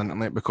time out on the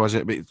internet because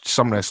it, but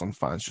some wrestling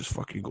fans just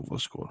fucking go for the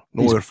score.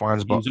 No other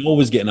fans, but he's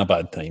always getting a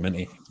bad time, isn't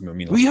he? You know what I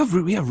mean? we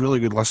have really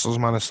good listeners,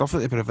 man. The stuff that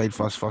they provide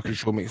for this fucking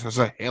show makes us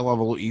a hell of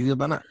a lot easier,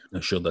 doesn't it?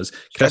 It sure does.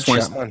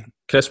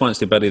 Chris wants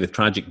to bury the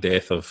tragic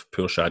death of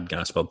poor Shad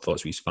Gaspard.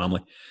 Thoughts of his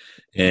family.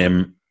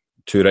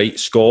 To right,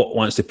 Scott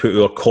wants to put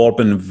our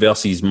Corbin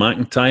versus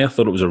McIntyre.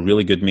 Thought it was a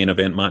really good main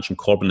event match, and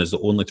Corbin is the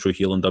only true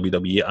heel in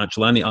WWE.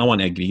 Actually, I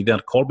want to agree there.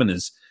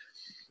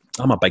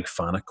 I'm a big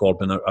fan of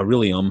Corbin. I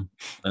really am.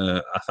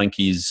 I think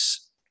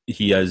there's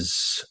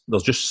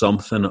just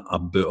something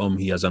about him.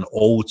 He has an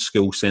old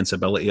school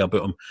sensibility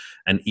about him,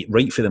 and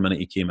right for the minute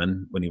he came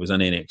in, when he was in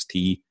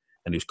NXT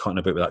and he was cutting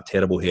about with that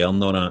terrible hair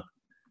and all that,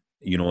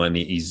 you know, and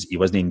he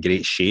wasn't in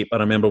great shape. I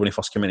remember when he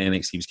first came in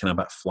NXT, he was kind of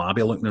a bit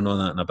flabby looking and all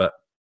that, and a bit.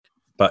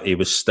 But he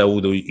was still,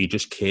 though, he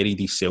just carried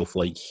himself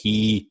like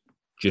he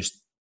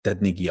just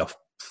didn't give a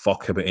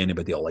fuck about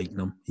anybody liking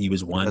him. He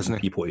was wanting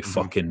people to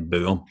fucking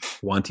boo him,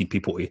 wanted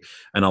people to,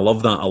 and I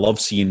love that. I love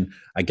seeing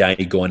a guy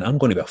going, I'm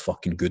going to be a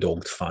fucking good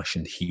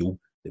old-fashioned heel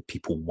that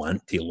people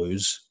want to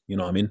lose. You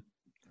know what I mean?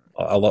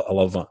 I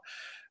love that.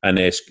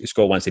 And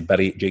Scott wants to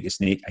bury Jake the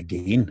Snake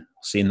again,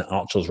 saying that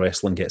Archer's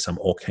wrestling gets him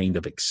all kind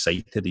of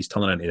excited. He's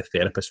turning into the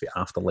therapist for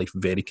Afterlife.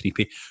 Very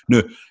creepy.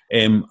 No,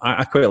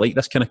 I quite like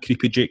this kind of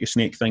creepy Jake the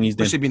Snake thing he's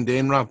doing. What's he been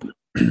doing, Rab?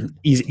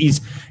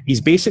 He's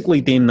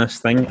basically doing this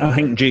thing, I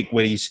think, Jake,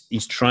 where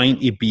he's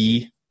trying to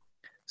be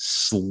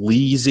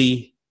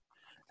sleazy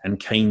and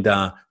kind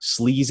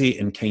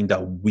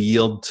of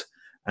weird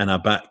and a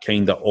bit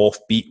kind of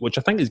offbeat, which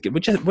I think is good.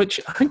 Which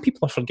I think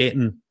people are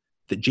forgetting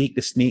that Jake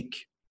the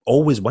Snake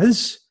always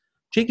was.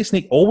 Jake the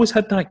Snake always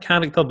had that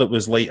character that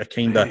was like a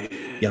kind of,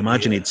 you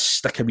imagine he'd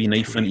stick a wee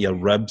knife into your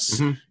ribs.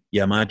 Mm-hmm.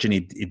 You imagine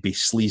he'd be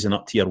sleazing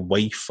up to your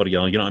wife or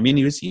your, you know what I mean?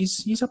 He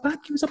was a bad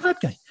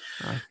guy.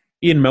 Aye.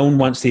 Ian Milne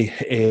wants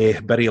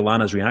to bury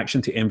Lana's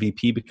reaction to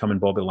MVP becoming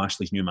Bobby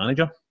Lashley's new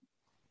manager,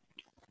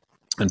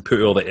 and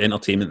put all the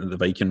entertainment that the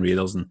Viking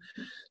Raiders and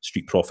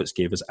Street Profits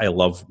gave us. I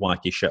love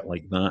wacky shit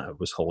like that. It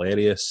was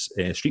hilarious.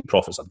 Street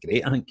Profits are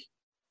great, I think.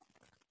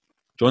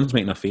 John's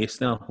making a face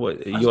there.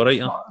 What, are you all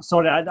right?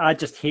 Sorry, I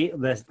just hate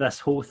this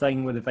whole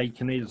thing with the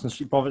Viking Raiders and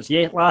Street Profits.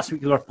 Yeah, last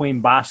week they were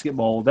playing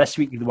basketball. This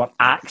week they were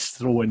axe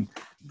throwing.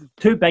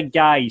 Two big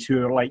guys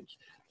who are like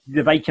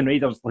the Viking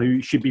Raiders,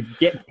 who should be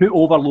getting put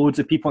over loads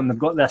of people, and they've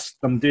got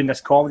them doing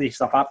this comedy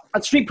stuff.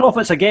 And Street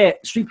Profits I get,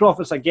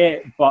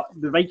 but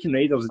the Viking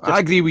Raiders. I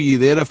agree with you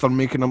there. If they're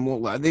making them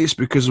look like this,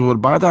 because they were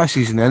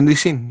badasses in the indie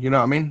scene, you know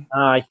what I mean?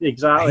 Aye,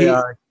 exactly.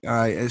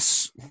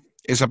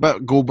 It's a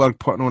bit Goldberg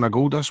putting on a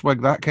Goldust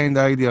wig, that kind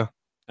of idea.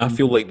 I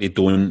feel like they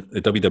don't,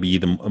 the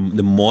WWE,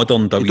 the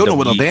modern WWE. They don't know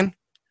what they're doing.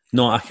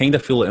 No, I kind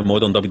of feel like the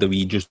modern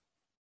WWE just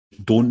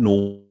don't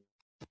know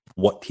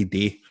what to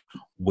do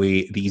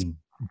with these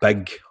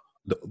big,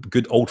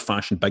 good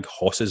old-fashioned big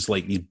horses,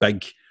 like these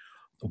big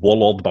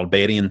warlord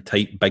barbarian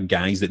type big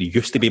guys that they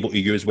used to be able to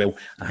use well.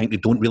 I think they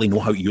don't really know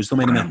how to use them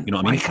anymore. You know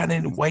what I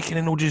mean? Why can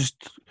they not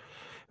just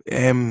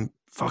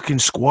fucking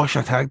squash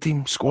a tag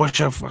team,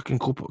 squash a fucking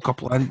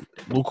couple of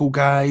local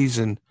guys,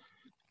 and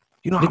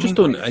you know they just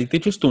don't. They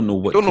just don't know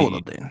what. Don't know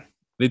what they're doing.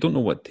 They don't know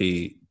what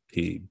to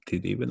do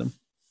with them.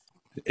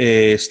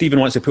 Stephen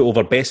wants to put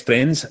over Best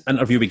Friends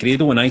interview with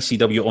Grado on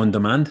ICW On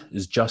Demand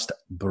is just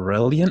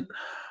brilliant.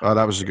 Oh,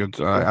 that was good.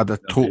 I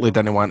totally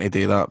didn't want to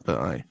do that,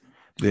 but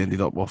they ended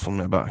up offering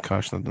me a bit of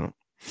cash, didn't it?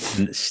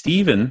 And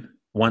Stephen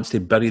wants to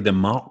bury the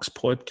Marks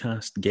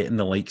podcast, getting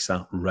the likes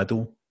of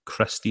Riddle,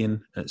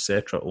 Christian,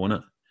 etc. on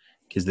it.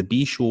 Because the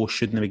B show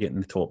shouldn't be getting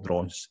the top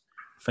draws.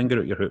 Finger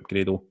out your hoop,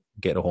 Grado.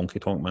 Get a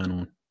honky tonk man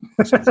on.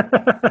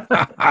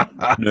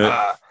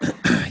 No,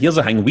 here's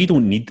the thing: we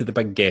don't need the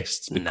big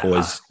guests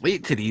because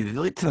late to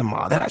the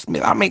mark.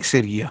 That makes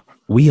it here.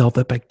 We are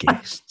the big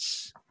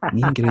guests.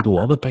 Me and Grado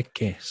are the big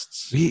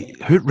guests.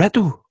 Who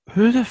Riddle?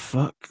 Who the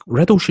fuck?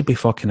 Riddle should be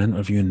fucking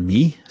interviewing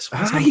me, as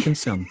far as I'm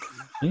concerned.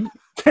 Right?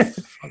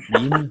 Fuck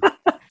me, man.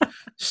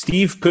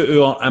 Steve put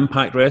our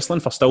Impact Wrestling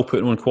for still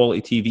putting on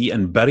quality TV,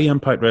 and bury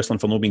Impact Wrestling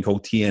for not being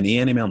called TNA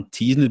anymore, and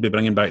teasing to be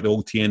bringing back the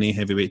old TNA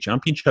Heavyweight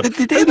Championship.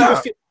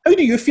 How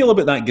do you feel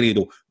about that,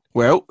 Grado?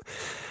 Well,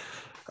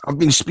 I've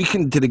been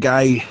speaking to the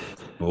guy.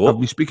 Oh. I've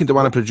been speaking to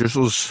one of the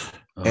producers,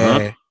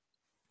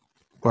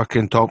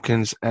 working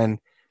Tompkins, and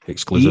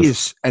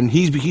exclusive.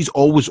 He's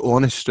always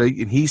honest, right?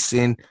 And he's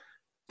saying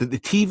that the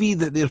TV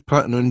that they're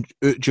putting on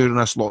out during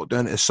this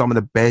lockdown is some of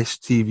the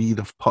best TV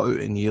they've put out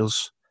in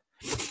years.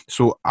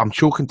 So I'm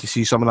choking to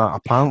see some of that.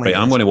 Apparently,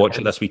 right, I'm going to watch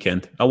it this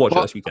weekend. I'll watch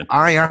it this weekend.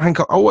 I think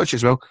I'll watch it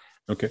as well.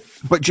 Okay.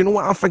 But do you know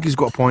what? I think he's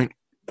got a point.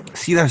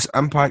 See this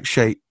Impact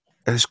shite,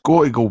 it's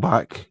got to go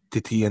back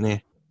to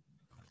TNA.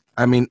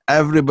 I mean,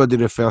 everybody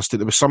refers to it.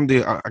 There was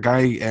somebody, a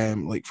guy,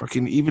 like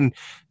fucking even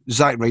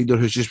Zack Ryder,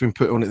 who's just been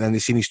put on it. Then they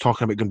seen he's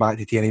talking about going back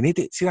to TNA.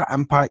 And see that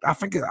Impact? I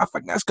think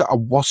that's got a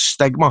worse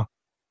stigma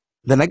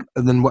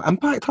than what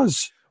Impact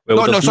has.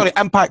 Well, sorry.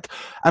 Impact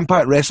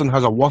Wrestling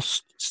has a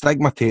worse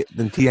stigma to it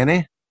than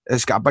TNA.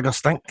 It's got a bigger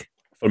stink.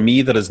 For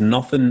me, there is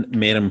nothing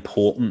more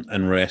important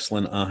in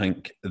wrestling, I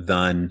think,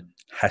 than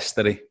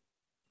history.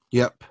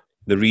 Yep.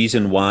 The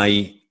reason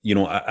why,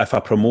 if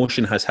a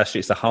promotion has history,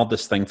 it's the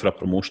hardest thing for a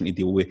promotion to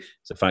deal with.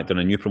 It's the fact that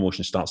when a new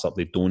promotion starts up,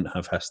 they don't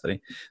have history.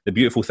 The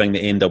beautiful thing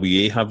that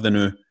NWA have the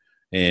new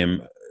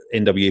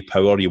NWA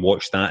Power, you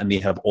watch that and they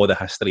have all the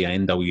history of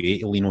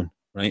NWA to lean on,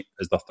 right,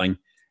 is their thing.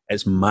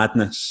 It's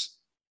madness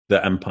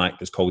that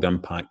Impact is called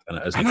Impact and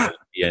it isn't called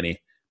TNA.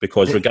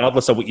 Because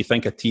regardless of what you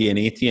think of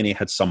TNA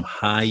had some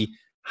high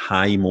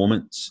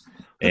moments.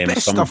 The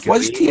best stuff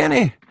was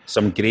TNA.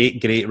 Some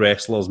great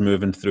wrestlers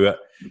moving through it.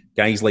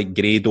 Guys like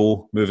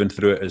Grado moving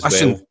through it as well.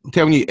 Listen, I'm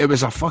telling you, it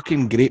was a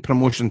fucking great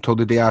promotion until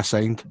the day I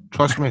signed.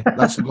 Trust me,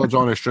 that's the God's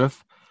honest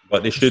truth.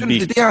 But they should be.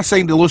 The day I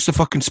signed, they lost the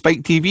fucking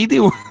Spike TV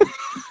deal.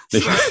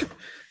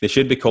 They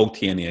should be called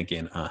TNA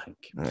again, I think.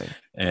 Right.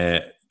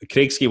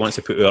 Craig Ski wants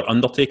to put our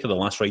Undertaker, The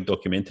Last Ride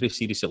documentary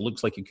series. It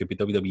looks like it could be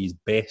WWE's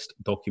best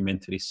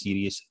documentary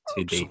series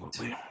to date.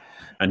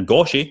 And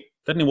Goshy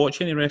didn't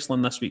watch any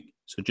wrestling this week,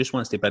 so just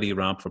wants to bury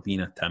Rab for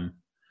being a Tim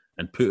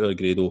and put our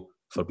Grado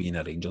for being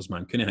a Rangers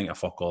man. Couldn't think of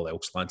fuck all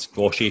else, lads.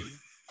 Goshy,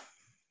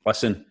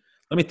 listen,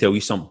 let me tell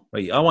you something.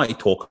 Right, I want to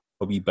talk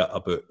a wee bit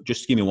about,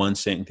 just give me 1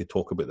 second to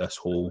talk about this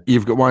whole...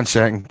 You've got 1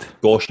 second.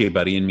 Goshy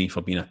burying me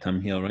for being a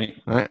Tim here, right?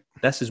 Right.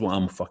 This is what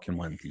I'm fucking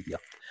wanting to hear.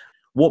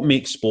 What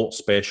makes sports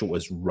special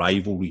is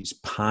rivalries,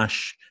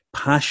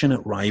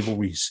 passionate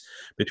rivalries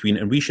between,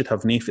 and we should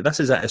have no fear. This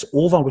is it, it's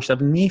over, we should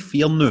have no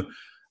fear now.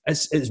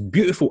 It's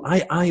beautiful.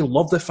 I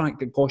love the fact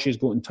that Goshy's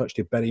got in touch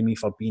to bury me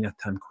for being a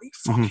Tim. Quite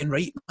fucking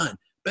right, man.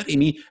 Bury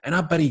me, and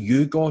I bury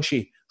you,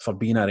 Goshy, for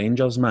being a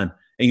Rangers man.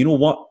 And you know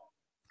what?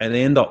 At the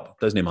end up,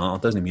 doesn't matter,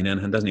 doesn't mean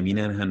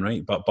anything,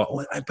 right? But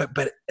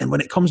and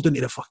when it comes down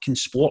to the fucking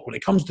sport, when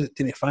it comes to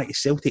the fact of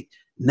Celtic,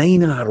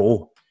 9 in a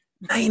row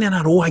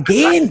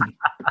again,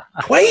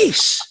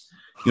 twice.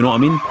 You know what I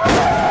mean?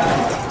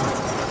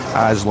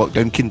 As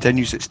lockdown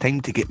continues, it's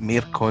time to get more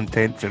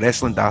content for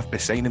Wrestling Daft by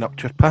signing up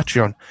to our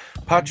Patreon.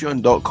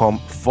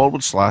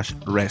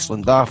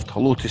 Patreon.com/Wrestling Daft.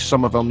 Hello to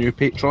some of our new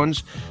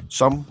patrons.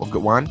 We've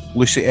got one,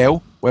 Lucy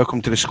L.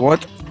 Welcome to the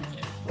squad.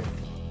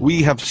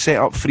 We have set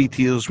up free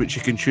tiers which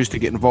you can choose to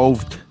get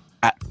involved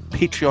at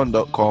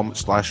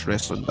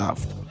patreon.com/Wrestling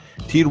Daft.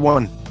 Tier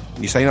 1.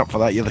 You sign up for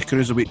that, you're the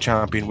Cruiserweight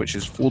Champion, which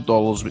is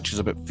 $4, which is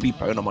about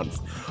 £3 a month.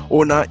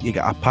 On that, you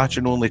get a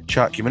Patreon-only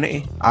chat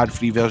community,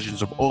 ad-free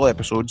versions of all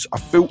episodes, a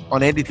full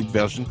unedited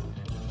version,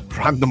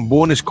 random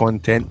bonus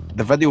content,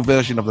 the video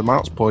version of the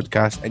Marks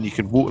podcast, and you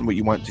can vote on what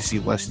you want to see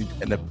listed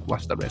in the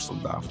list of Wrestling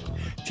Daft.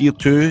 Tier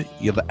 2,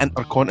 you're the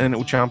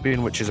Intercontinental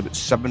Champion, which is about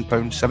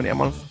 £7.70 a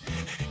month.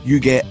 You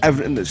get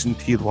everything that's in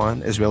Tier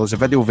 1, as well as a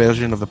video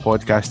version of the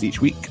podcast each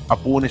week, a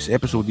bonus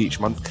episode each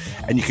month,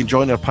 and you can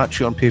join our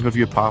Patreon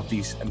pay-per-view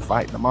parties. In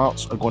fact, the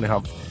Marks are going to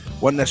have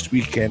one this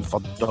weekend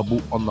for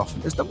Double or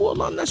Nothing. Is Double or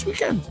Nothing this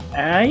weekend?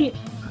 Aye.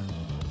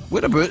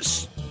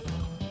 Whereabouts?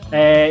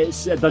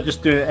 They'll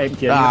just do it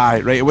empty.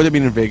 Aye, right, it would have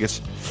been in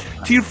Vegas.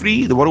 Tier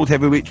 3, the World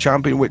Heavyweight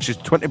Champion, which is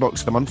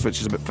 $20 a month,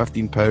 which is about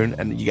 £15,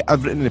 and you get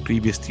everything in the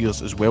previous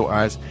tiers, as well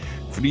as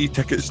free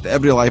tickets to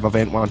every live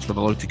event once we're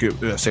allowed to go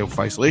out of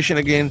self-isolation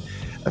again,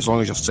 as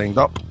long as you're signed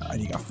up,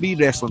 and you get a free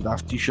Wrestling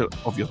Daft t-shirt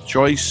of your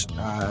choice,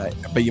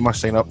 but you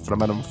must sign up for a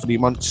minimum of 3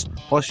 months,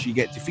 plus you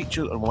get to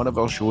feature on one of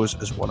our shows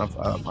as one of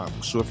our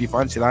marks. So if you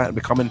fancy that and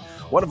becoming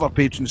one of our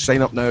patrons,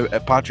 sign up now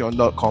at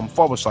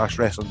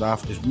patreon.com/Wrestling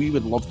Daft, as we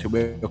would love to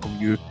welcome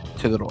you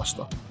to the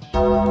roster.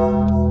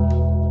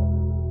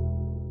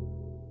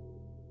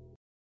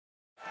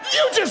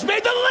 You just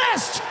made the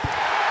list!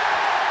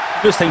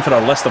 It's time for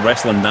our list of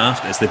Wrestling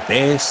Daft. It's the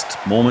best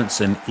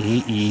moments in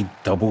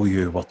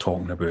AEW we're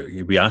talking about.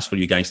 We asked for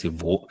you guys to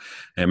vote.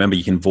 Remember,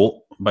 you can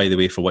vote, by the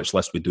way, for which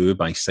list we do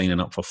by signing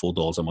up for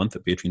 $4 a month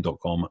at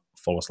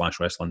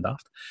patreon.com/Wrestling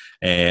Daft.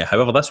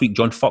 However, this week,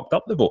 John fucked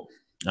up the vote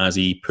as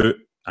he put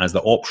as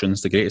the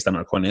options the greatest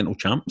Intercontinental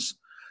champs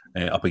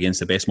up against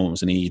the best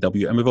moments in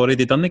AEW. And we've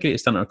already done the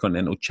greatest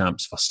Intercontinental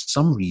champs. For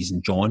some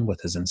reason, John,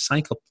 with his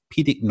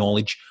encyclopedic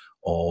knowledge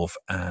of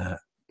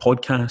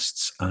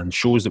podcasts and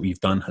shows that we've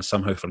done, has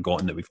somehow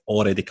forgotten that we've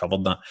already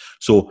covered that.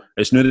 So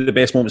it's now the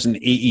best moments in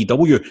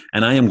AEW,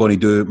 and I am going to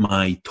do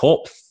my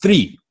top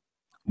 3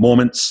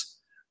 moments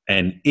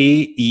in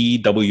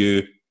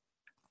AEW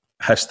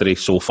history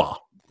so far.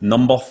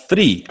 Number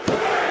 3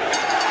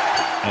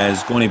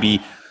 is going to be,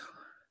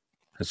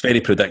 it's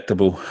very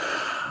predictable.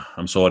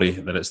 I'm sorry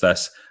that it's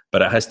this,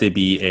 but it has to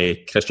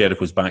be Chris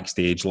Jericho's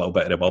backstage, a little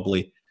bit of the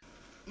bubbly.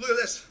 Look at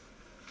this.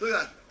 Look at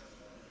that.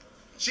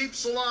 Cheap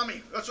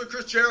salami. That's what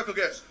Chris Jericho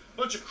gets.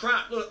 Bunch of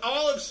crap. Look,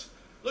 olives.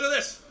 Look at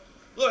this.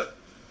 Look.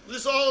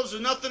 This olives,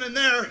 there's nothing in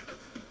there.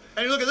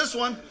 And you look at this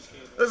one.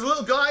 There's a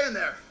little guy in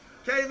there.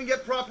 Can't even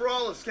get proper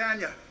olives, can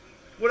you?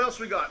 What else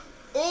we got?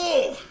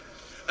 Oh,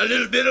 a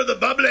little bit of the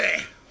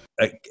bubbly.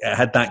 It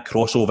had that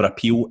crossover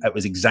appeal. It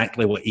was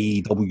exactly what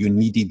AEW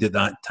needed at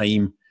that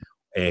time.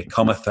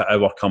 Cometh the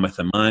hour, cometh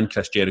the man.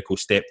 Chris Jericho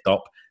stepped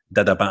up,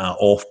 did a bit of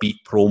offbeat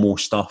promo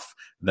stuff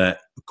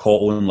that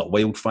caught on like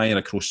wildfire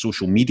across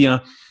social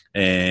media,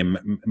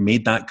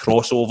 made that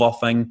crossover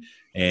thing,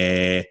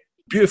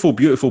 beautiful,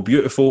 beautiful,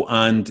 beautiful.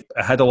 And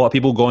I had a lot of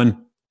people going,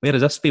 where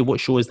is this be? What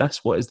show is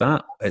this? What is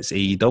that? It's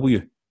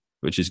AEW,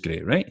 which is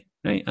great, right?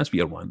 Right, that's what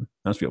you're wanting.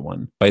 That's what you're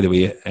wanting. By the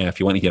way, if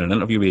you want to hear an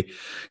interview with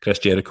Chris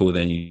Jericho,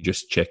 then you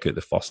just check out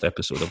the first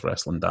episode of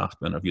Wrestling Daft.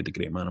 We interviewed the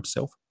great man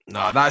himself.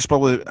 No, that's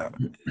probably now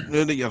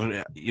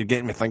that you're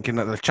getting me thinking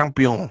that the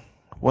champion.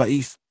 What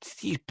he's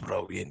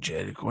brilliant,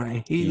 Jericho.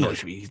 Isn't he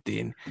knows what he's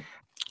doing.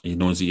 He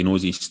knows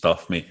his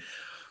stuff, mate.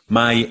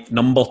 My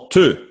number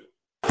 2.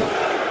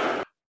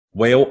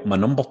 Well, my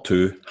number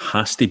 2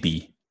 has to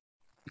be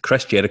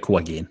Chris Jericho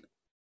again.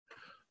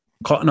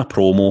 Cutting a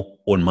promo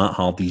on Matt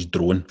Hardy's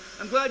drone.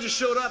 I'm glad you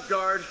showed up,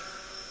 Guard.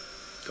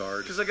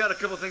 Because I got a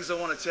couple things I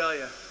want to tell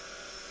you.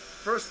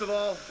 First of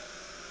all,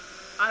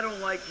 I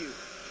don't like you.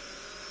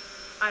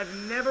 I've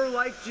never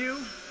liked you.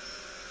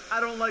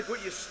 I don't like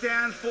what you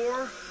stand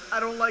for.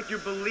 I don't like your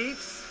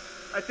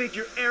beliefs. I think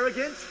you're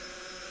arrogant.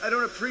 I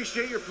don't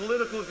appreciate your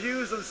political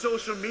views on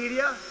social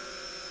media.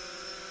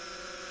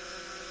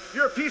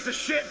 You're a piece of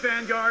shit,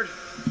 Vanguard.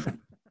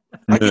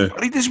 I get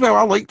buried as well.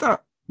 I like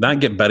that. That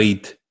get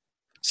buried.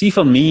 See,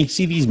 for me,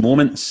 these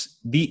moments,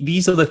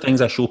 these are the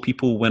things I show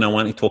people when I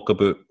want to talk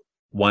about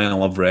why I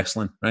love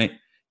wrestling, right?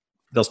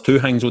 There's 2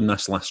 things on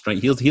this list, right?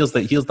 Here's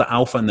the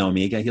alpha and the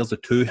omega. Here's the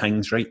 2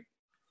 things, right?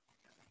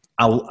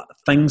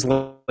 Things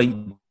like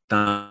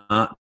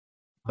that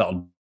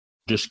are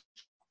just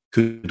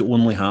could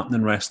only happen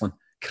in wrestling.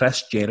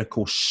 Chris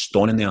Jericho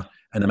standing there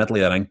in the middle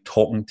of the ring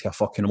talking to a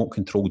fucking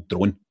remote-controlled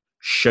drone,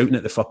 shouting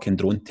at the fucking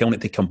drone, telling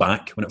it to come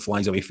back when it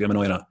flies away from him and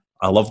all that.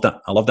 I love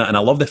that. And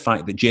I love the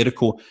fact that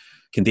Jericho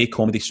can do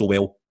comedy so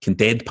well, can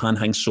deadpan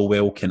things so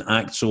well, can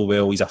act so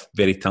well. He's a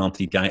very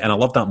talented guy. And I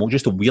love that more.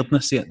 Just the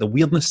weirdness of it. The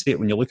weirdness of it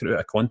when you look at it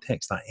out of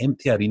context, that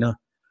empty arena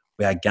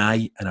with a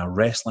guy in a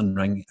wrestling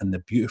ring in the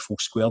beautiful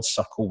squared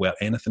circle where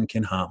anything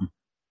can happen.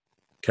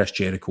 Chris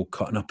Jericho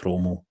cutting a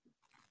promo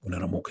on a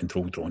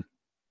remote-controlled drone.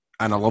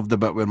 And I love the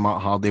bit when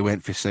Matt Hardy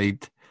went for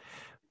side,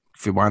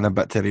 from one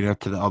bit to arena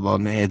to the other,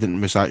 and the editing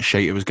was that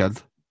shite. It was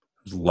good.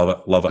 Love it.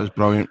 It was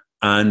brilliant.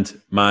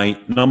 And my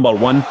number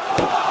 1.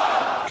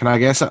 Can I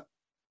guess it?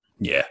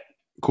 Yeah.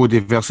 Cody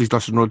versus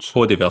Dustin Rhodes.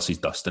 Cody versus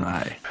Dustin.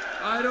 Aye.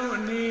 I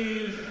don't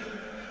need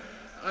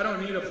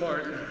a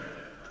partner.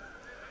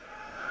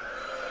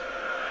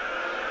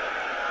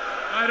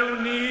 I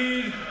don't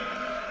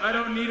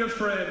need a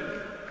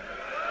friend.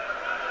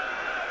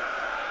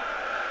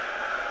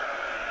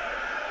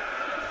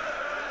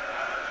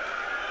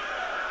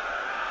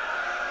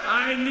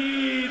 I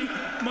need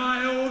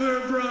my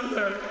older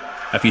brother.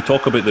 If you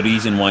talk about the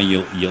reason why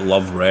you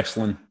love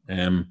wrestling,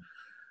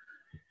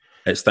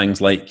 it's things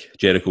like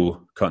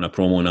Jericho cutting a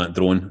promo on that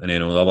drone, and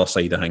then on the other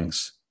side of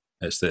things,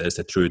 it's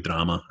the true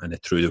drama and the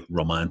true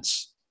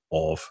romance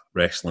of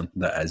wrestling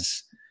that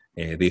is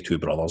they 2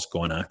 brothers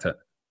going at it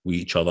with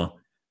each other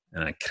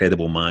in an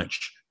incredible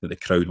match that the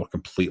crowd were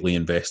completely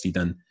invested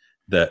in,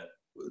 that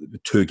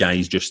 2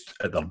 guys just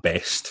at their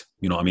best,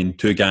 you know what I mean?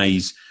 2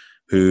 guys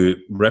who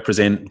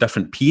represent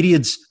different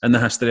periods in the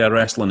history of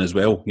wrestling as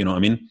well, you know what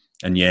I mean?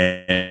 And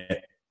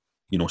yet,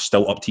 you know,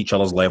 still up to each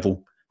other's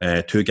level.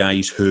 2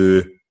 guys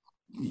who,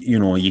 you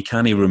know, you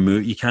can't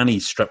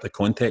strip the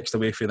context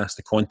away from this.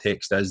 The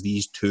context is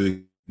these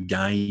 2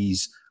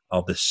 guys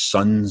are the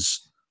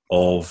sons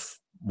of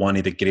one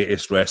of the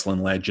greatest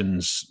wrestling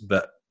legends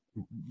that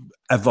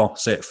ever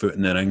set foot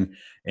in the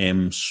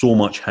ring. So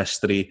much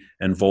history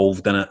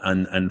involved in it,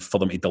 and for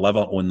them to deliver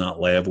on that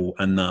level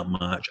in that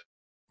match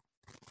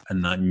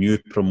and that new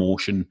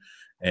promotion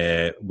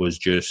was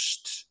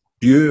just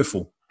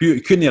beautiful.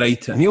 Couldn't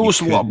write it. And he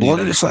also got blood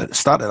at the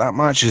start of that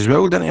match as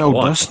well, didn't he, old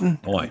Dustin?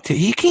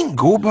 He can't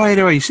go, by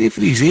the way, see,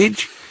 for his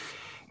age.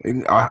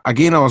 And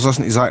again, I was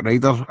listening to Zack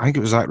Ryder. I think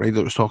it was Zack Ryder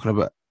that was talking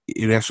about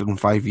he wrestled him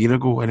 5 years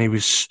ago, and he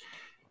was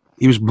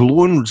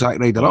blowing Zack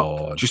Ryder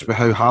up just by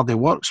how hard he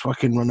works,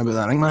 fucking running about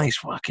that ring. Man, he's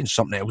fucking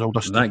something else, old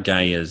Dustin. That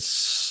guy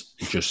is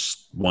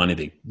just one of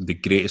the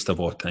greatest of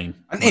all time.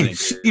 And he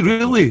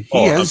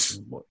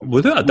is.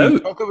 Without a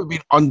doubt. Talk about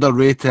being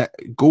underrated.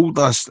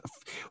 Goldust.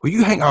 Well,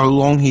 you think how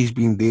long he's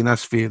been doing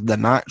this for the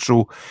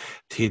Natural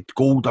to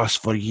Goldust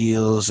for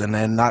years, and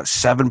then that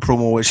 7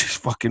 promo, which is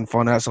fucking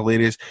fun. That's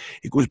hilarious.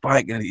 He goes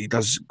back and he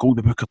does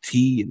Golden Booker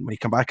T, and when he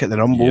come back at the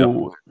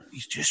Rumble,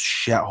 he's just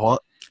shit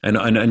hot.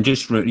 And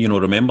just, you know,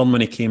 remembering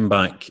when he came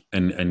back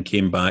and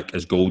came back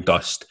as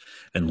Goldust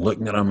and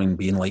looking at him and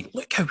being like,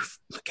 look how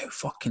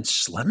fucking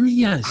slim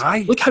he is.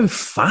 Aye. Look how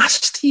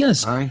fast he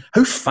is. Aye.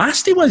 How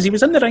fast he was. He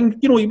was in the ring.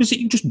 You know, he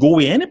could just go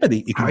with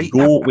anybody. He could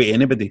go with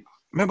anybody.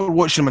 I remember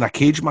watching him in a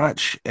cage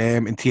match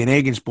in TNA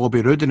against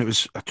Bobby Roode, and it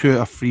was a 2 out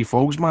of 3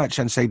 falls match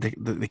inside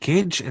the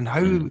cage, and how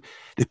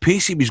the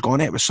pace he was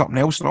going at was something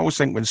else. And I always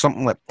think when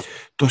something like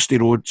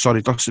Dustin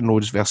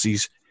Rhodes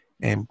versus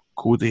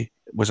Cody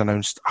was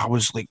announced, I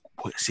was like,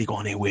 what's he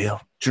going to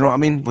wear? Do you know what I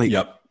mean? Like,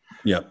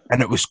 Yep.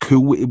 And it was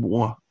cool what he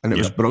wore, and it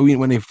was brilliant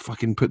when they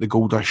fucking put the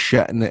Goldust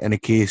shit in a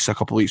case a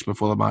couple of weeks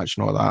before the match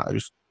and all that. It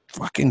was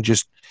fucking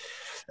just,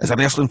 as a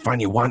wrestling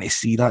fan, you want to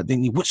see that,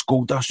 didn't you? What's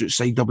Goldust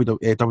outside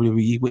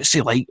WWE? What's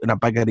he like in a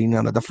big arena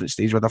on a different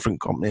stage with a different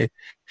company?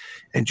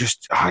 And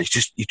he's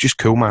just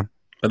cool, man.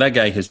 But that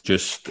guy has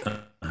just,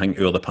 I think,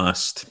 over the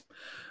past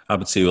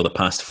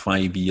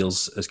 5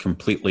 years, has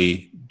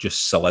completely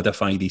just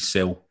solidified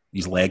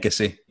his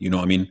legacy, you know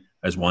what I mean,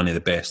 as one of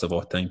the best of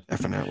all time.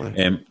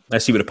 Definitely.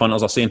 Let's see what the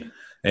punters are saying.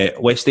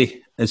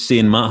 Westy is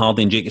saying Matt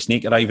Hardy and Jake the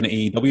Snake arriving at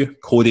AEW.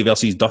 Cody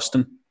versus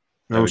Dustin.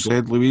 Well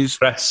said, Louise.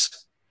 Chris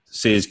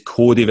says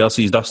Cody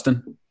versus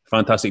Dustin.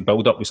 Fantastic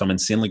build-up with some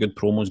insanely good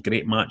promos.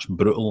 Great match,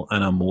 brutal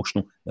and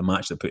emotional. The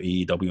match that put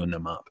AEW on the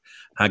map.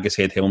 Haggis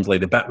Head Helmsley,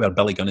 the bit where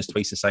Billy Gunn is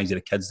twice the size of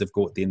the kids they've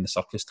got doing the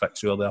circus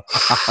tricks over there.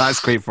 That's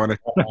quite funny.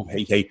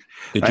 Hey.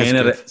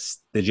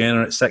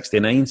 Degenerate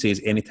 69 says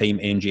anytime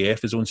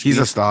MJF is on screen.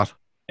 He's a star.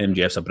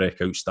 MJF's a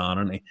breakout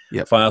star, isn't he?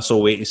 Yep. Fire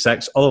Soul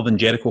 86, other than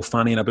Jericho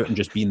fanning about and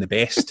just being the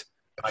best.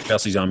 Pac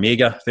versus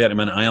Omega,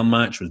 30-minute Iron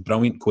match was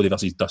brilliant. Cody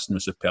versus Dustin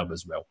was superb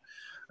as well.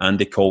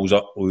 Andy calls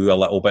up a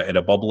little bit of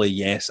the bubbly.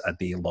 Yes, I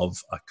do love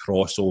a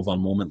crossover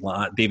moment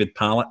like that. David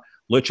Pallett,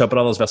 Lucha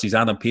Brothers versus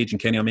Adam Page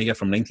and Kenny Omega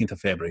from 19th of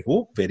February.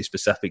 Oh, very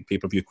specific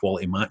pay-per-view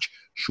quality match,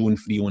 shown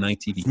free on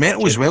ITV.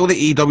 Metal as well,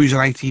 the AEW's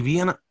on ITV,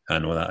 innit? I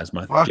know that is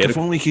my... If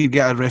only you could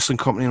get a wrestling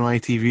company on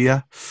ITV,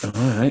 yeah. All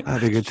right.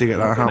 That'd be good to get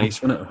that happen.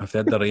 Nice, wouldn't it? If they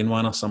had the rain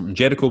one or something.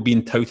 Jericho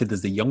being touted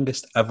as the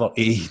youngest ever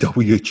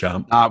AEW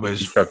champ. That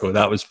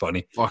was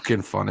funny.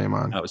 Fucking funny,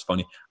 man. That was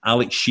funny.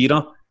 Alex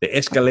Shearer, the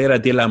Escalera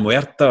de la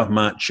Muerta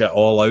match at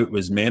All Out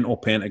was mental.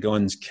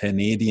 Pentagon's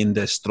Canadian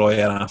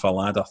destroyer off a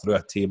ladder through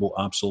a table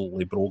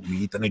absolutely broke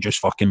me. Didn't it just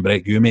fucking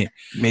break you, mate?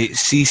 Mate,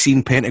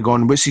 seen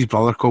Pentagon. What's his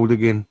brother called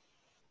again?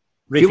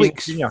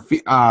 Felix.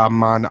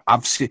 Man,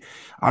 I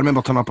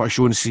remember turning up at a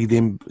show and seen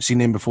them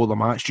before the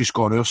match, just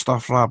going our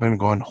stuff, Rab, and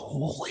going,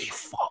 holy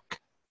fuck.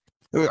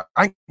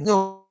 I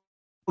know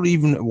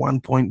even at one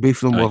point,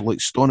 both of them were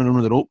like stunning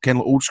on the rope, kind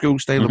of old school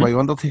style, the way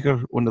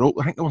Undertaker on the rope.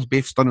 I think they were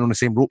both stunning on the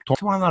same rope.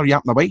 Top one, they're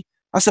yapping away.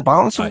 That's the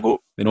balance of it.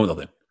 They know what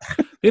they're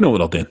doing. They know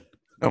what they're doing.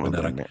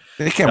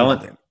 They know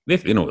what they're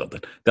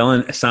doing.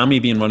 Dylan, Sammy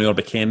being run over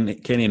by Kenny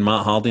and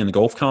Matt Hardy in the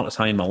golf cart is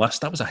high in my list.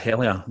 That was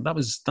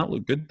that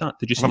looked good.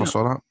 Did you see Never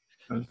saw that.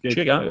 Check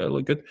it out, it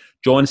looked good.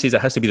 John says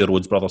it has to be the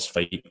Rhodes Brothers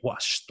fight. What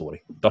a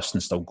story.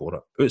 Dustin still got it.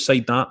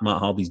 Outside that, Matt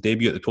Hardy's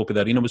debut at the top of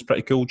the arena was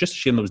pretty cool. Just a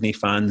shame there was no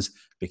fans,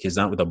 because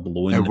that would have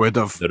blown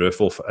the roof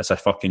off. It's a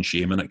fucking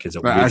shame, innit? Because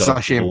it would have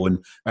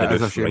blown the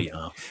roof right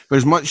off. But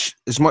as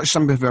much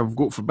sympathy I've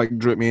got for Big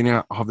Drew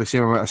Mania, I have the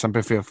same amount of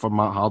sympathy for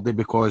Matt Hardy,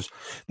 because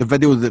the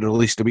video that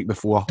released the week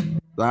before,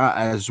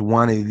 that is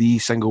one of the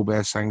single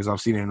best things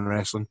I've seen in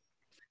wrestling.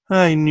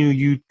 I knew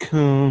you'd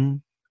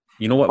come.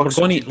 You know what?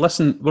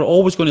 We're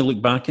always going to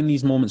look back in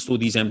these moments, though,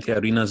 these empty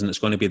arenas, and it's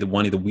going to be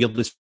one of the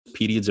weirdest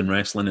periods in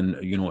wrestling, and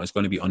it's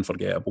going to be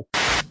unforgettable.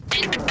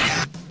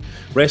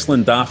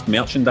 Wrestling Daft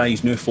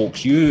merchandise. Now,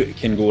 folks, you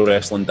can go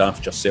Wrestling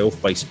Daft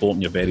yourself by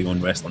sporting your very own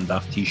Wrestling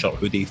Daft t-shirt,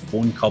 hoodie,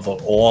 phone cover,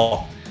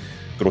 or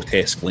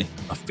grotesquely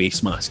a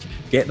face mask.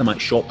 Get them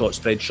at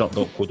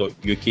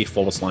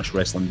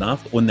shop.spreadshirt.co.uk/Wrestling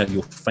Daft. On there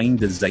you'll find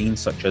designs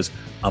such as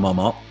I'm a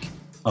Mark,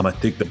 I'm a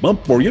Take the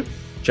Bump for you,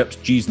 chips,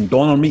 cheese and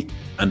doner meat,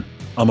 and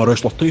I'm a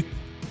wrestler too.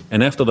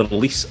 And after the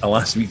release of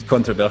last week's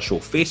controversial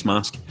face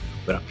mask,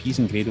 where a Peas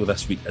and Grado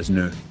this week is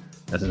new.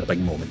 This is a big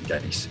moment,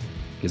 guys,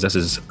 because this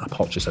is a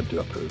purchase I do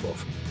approve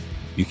of.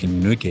 You can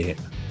now get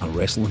a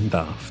Wrestling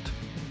Daft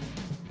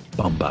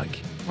bum bag.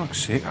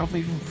 Fuck's sake, I'll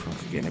even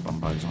fucking get any bum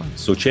bags on.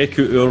 So check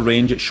out our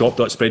range at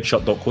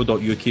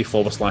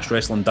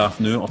shop.spreadshirt.co.uk/Wrestling Daft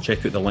now, or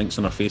check out the links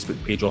on our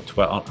Facebook page or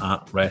Twitter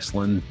at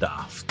Wrestling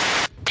Daft.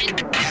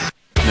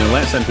 Now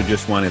let's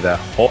introduce one of the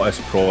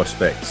hottest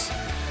prospects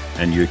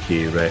in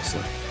UK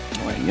wrestling.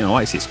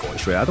 I say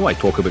Scottish, right? I don't want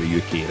to talk about the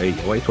UK, right?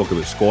 I want to talk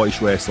about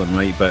Scottish wrestling,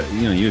 right? But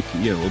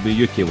it'll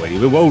be UK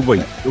wide, the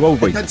worldwide.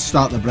 It did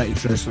start the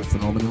British wrestling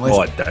phenomenon.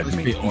 It did,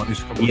 mate. Be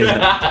honest.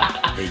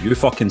 You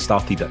fucking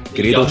started it.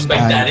 Grado's Big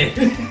Daddy.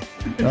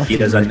 He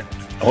doesn't.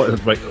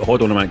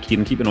 Hold on a minute,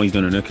 Kieran. Keep the noise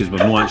down now, because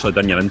we've not actually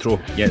done your intro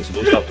yet. So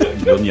don't start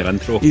doing your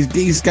intro.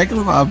 He's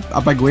giggling at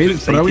a big way.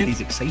 It's brilliant. He's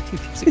excited.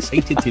 He's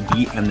excited to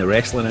be in the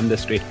wrestling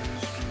industry.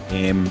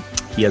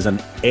 He is an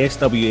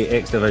SWA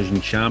X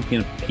Division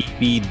champion,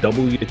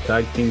 PBW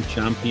Tag Team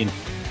champion.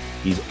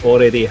 He's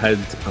already had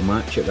a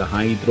match at the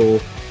Hydro.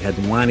 He had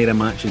one of the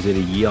matches of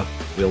the year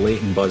with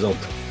Leighton Buzzard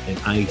in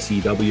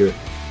ICW.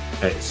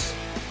 It's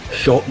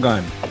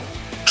Shotgun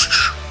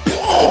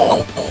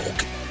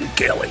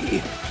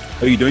Kelly.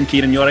 How you doing,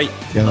 Kieran? You alright?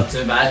 Yeah. Not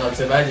too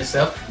bad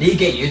yourself. Need to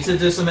get you to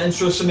do some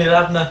intros for me,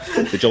 Rabna.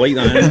 Did you like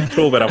that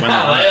intro where I went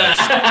like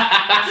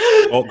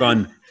that?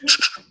 Shotgun.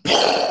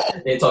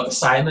 They talk to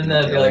Simon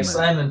there, be like,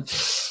 Simon,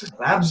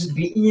 Rab's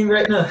beating you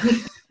right now.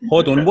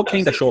 Hold on, what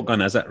kind of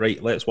shotgun is it?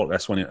 Right, let's work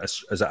this one out.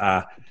 Is it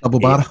a double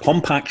bar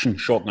pump action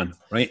shotgun,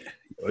 right?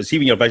 See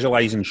when you're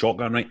visualising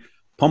shotgun, right?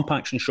 Pump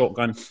action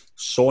shotgun,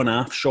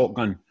 sawn-off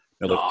shotgun.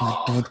 They're like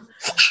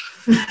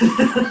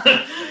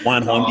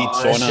one-handed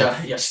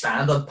sawn-off. Your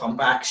standard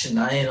pump action,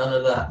 none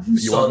of that.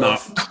 You want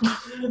that?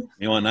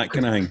 You want that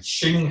kind of thing?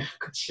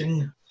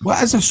 Ka-ching.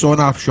 What is a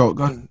sawn-off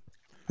shotgun?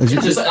 Is it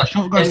It's just a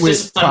shotgun it's with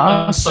just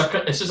class?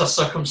 it's just a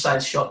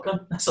circumcised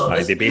shotgun. That's all.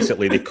 Aye,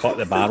 they cut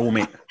the barrel,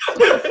 mate.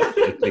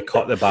 They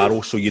cut the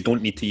barrel, so you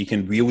don't need to. You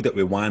can wield it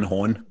with one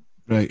hand.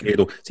 Right.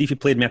 Grado. See, if you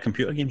played more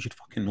computer games, you'd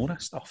fucking know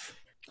this stuff.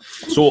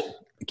 So,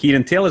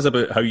 Kieran, tell us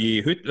about how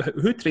you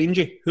who trained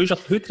you. Who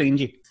trained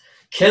you?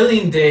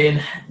 Killian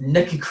Dane,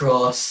 Nicky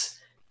Cross,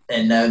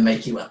 and now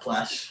Mikey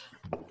Whiplash.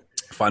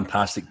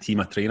 Fantastic team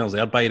of trainers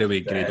there, by the way,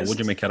 Grado. What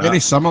do you make of Very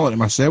that? similar to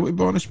myself, to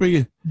be honest with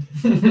you.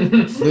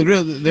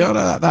 they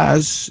are. That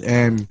is.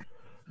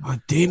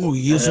 Demo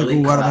years ago.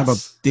 Early I remember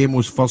class.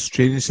 Demo's first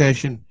training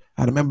session.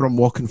 I remember him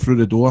walking through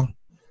the door.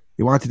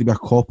 He wanted to be a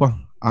copper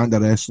and a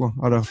wrestler.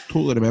 I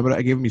totally remember it.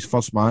 I gave him his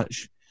first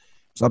match.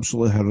 It's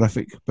absolutely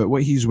horrific. But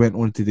what he's went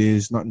on today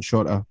is nothing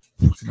short of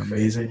fucking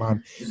amazing,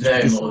 man.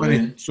 Very There's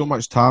motivating. so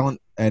much talent.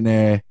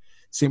 And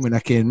same with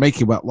Nicky and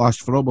Mikey Whiplash.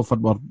 For all we've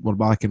had, we're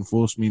back and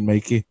forth, me and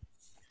Mikey.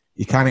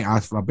 You can't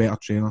ask for a better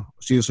trainer.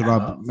 Seriously,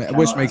 Rab.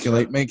 What's Mikey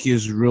like? Mikey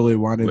is really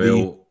one of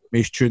the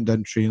most tuned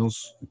in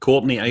trainers.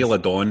 Courtney Isle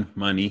of Dawn,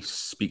 my niece,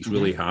 speaks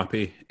really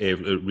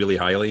really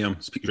highly of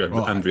him.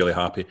 And really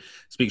happy.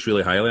 Speaks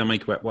really highly of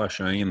Mike Whiplash,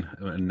 and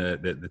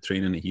the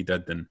training that he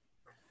did, and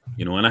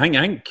and I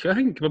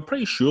think we're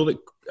pretty sure that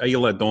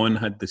Isle of Dawn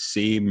had the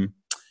same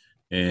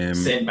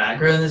Same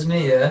background as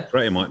me, yeah.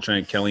 pretty much. I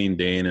think Killian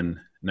Dane and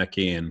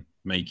Nicky and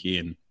Mikey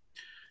and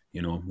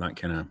that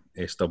kind of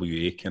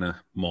SWA kind of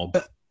mob.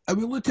 I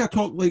would like to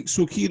talk like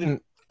so, Kieran.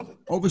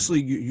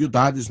 Obviously, your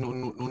dad is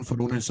known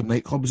for owning some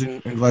nightclubs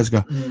in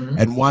Glasgow,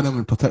 and one of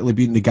them particularly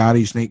being the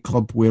Garage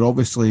nightclub, where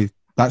obviously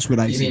that's where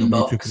I You see mean him.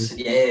 Box?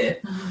 Yeah.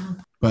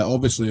 But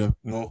obviously,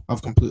 no,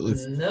 I've completely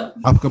No,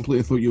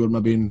 thought you were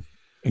maybe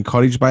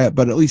encouraged by it.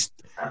 But at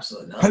least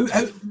absolutely not.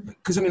 how?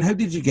 Because how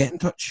did you get in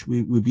touch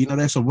with being a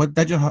wrestler? What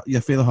did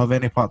your father have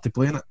any part to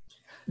play in it?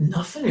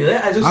 Nothing really.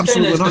 I just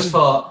Absolutely kind of nothing.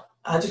 thought.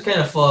 I just kind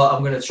of thought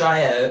I'm going to try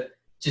it out,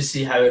 just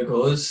see how it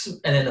goes.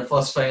 And then the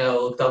first thing I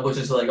looked up was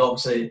just like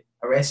obviously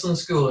a wrestling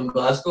school in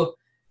Glasgow,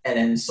 and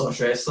then Scottish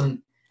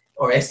Wrestling,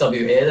 or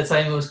SWA at the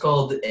time it was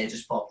called. It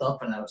just popped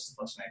up, and that was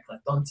the first thing I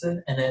clicked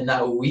onto. And then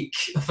that week,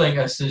 I think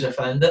as soon as I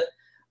found it,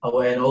 I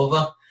went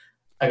over.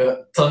 I got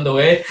turned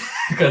away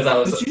because I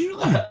was. Did you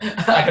really?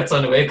 I got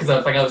turned away because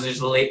I think I was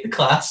just late to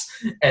class.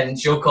 And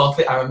Joe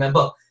Coffey, I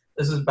remember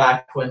this was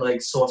back when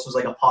like Source was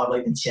like a part of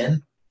like the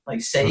gym,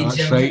 like city That's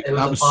gym. right. It was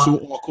That a was part. so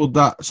awkward.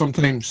 That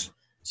sometimes.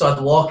 So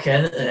I'd walk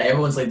in and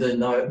everyone's like doing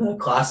the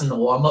class and the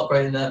warm up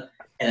right now.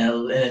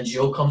 And then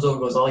Joe comes over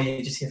and goes, "Oh,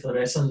 you just here for the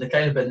wrestling?" They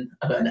kind of been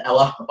about an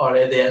hour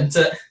already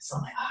into it. So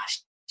I'm like,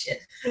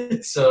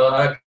 shit.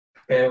 So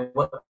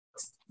what,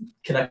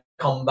 can I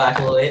come back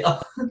later?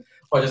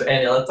 Or just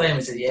any other time?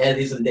 He said, "Yeah,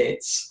 these are the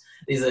dates.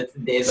 These are the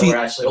days that we're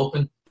actually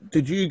open."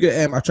 Did you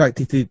get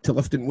attracted to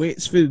lifting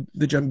weights for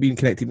the gym being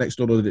connected next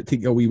door, or did it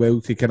take you a wee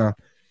while to kind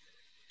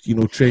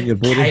of, train your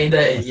body?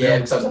 Kinda, yeah,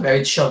 because I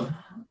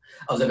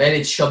was a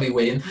very chubby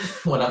Wayne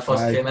when I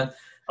first Aye. came in.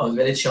 I was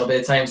very chubby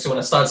at the time, so when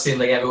I started seeing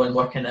like everyone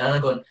working out,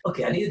 I'm going,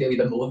 okay, I need to be a wee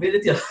bit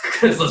motivated here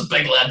because there's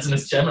big lads in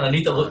this gym and I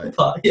need to look the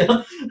part here.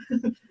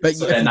 But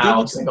So if, then you I do look,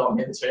 obviously got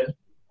me into training.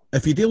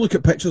 if you do look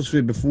at pictures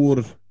from before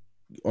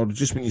or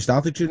just when you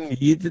started training,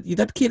 you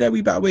did carry a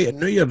wee bit of weight, and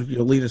now you're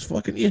lean as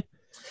fuck, aren't you?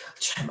 I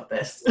try my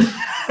best.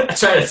 I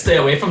try to stay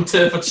away from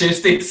 2 for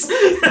Tuesdays.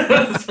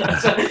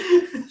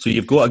 So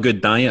you've got a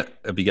good diet.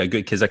 Be a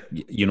good because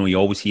you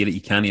always hear it.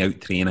 You can't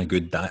out-train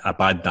a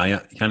bad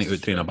diet. You can't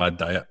out-train a bad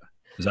diet.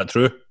 Is that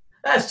true?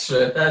 That's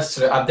true.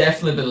 I've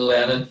definitely been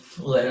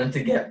learning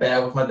to get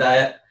better with my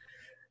diet.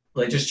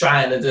 Like just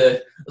trying to do.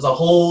 There's a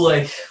whole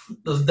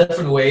there's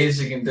different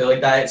ways you can do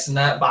like diets and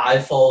that. But I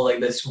follow like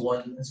this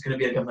one. It's gonna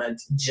be like a mad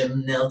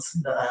gym nerd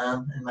that I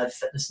am and mad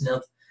fitness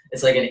nerd.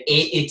 It's like an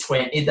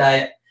 80-20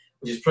 diet,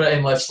 which is pretty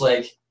much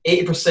like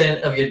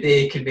 80% of your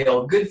day can be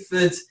all good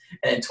food,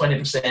 and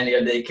 20% of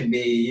your day can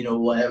be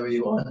whatever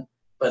you want.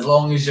 But as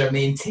long as you're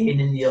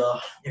maintaining your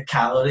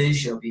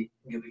calories, you'll be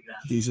grand.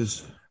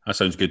 Jesus. That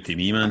sounds good to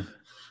me, man.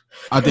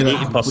 I did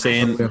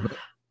 80%.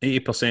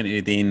 80% of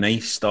the day,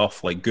 nice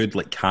stuff like good,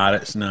 like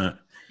carrots and that.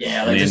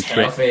 Yeah, And like just then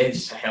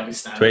healthy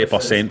standard.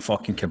 20%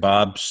 fucking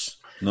kebabs.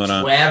 No,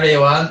 no. Whatever you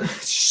want,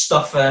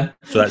 stuff in.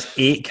 So that's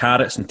 8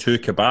 carrots and 2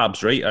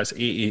 kebabs, right? That's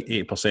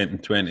 80%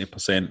 and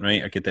 20%,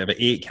 right? I could have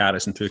 8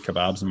 carrots and 2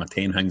 kebabs and my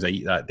 10 things I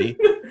eat that day.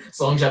 As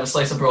long as you have a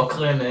slice of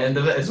broccoli on the end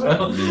of it as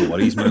well. No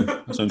worries, man.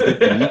 That sounds good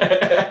to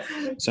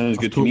me. Sounds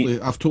good to me.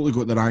 I've totally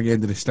got the wrong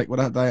end of the stick with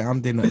that diet. I'm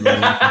doing it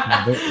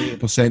about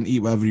 80%, eat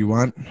whatever you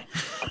want.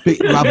 But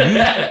Rab,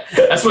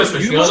 That's what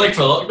it feels like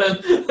for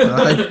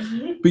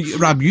lockdown. but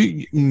Rab,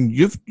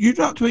 you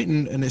dropped weight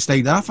and it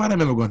stayed off. I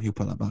remember going, he'll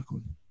put that back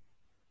on.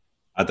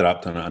 I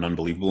dropped an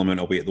unbelievable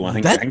amount of weight though.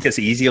 I Did? think it's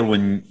easier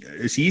when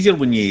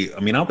you. I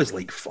mean, I was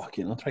like,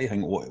 fucking. I'll try to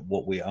think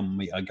what weight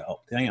I got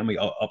up to. I think I might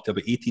up to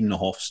about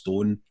 18.5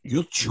 stone.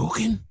 You're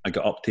joking. I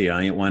got up to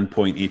at one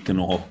point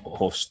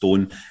 18.5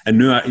 stone, and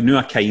now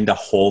I kind of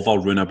hover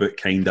round about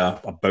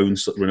a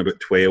bounce round about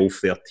 12,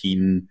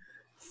 13,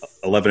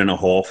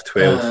 11.5,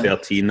 12,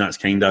 13. That's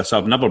kind of. So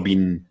I've never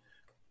been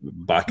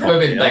back Never up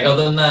been there. bigger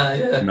than that,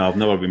 yeah. No, I've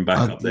never been back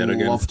I'd up there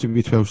again. love to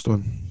be 12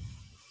 stone.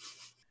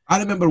 I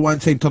remember one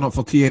time turning up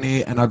for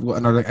TNA, and I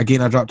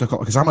dropped a couple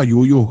because I'm a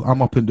yo-yo.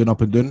 I'm up and down,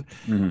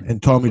 Mm-hmm.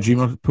 And Tommy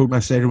Dreamer pulled me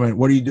aside and went,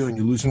 "What are you doing?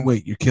 You're losing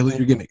weight. You're killing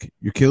your gimmick.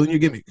 You're killing your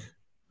gimmick."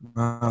 And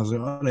I was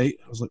like, "All right."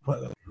 I was like,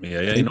 "What?"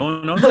 Yeah,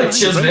 no.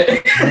 Cheers,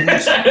 mate.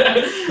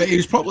 But he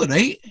was probably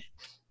right.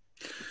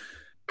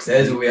 It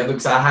was weird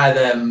because I had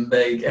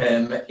big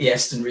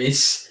Easton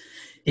Reese.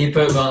 He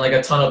put me on like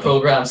a ton of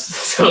programs,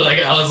 so like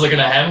I was looking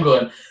at him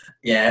going,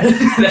 "Yeah,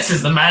 this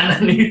is the man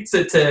that needs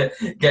to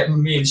get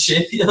me in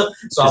shape here."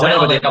 So I went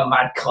on like a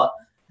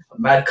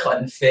mad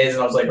cutting phase,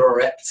 and I was like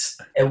ripped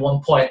at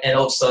one point, and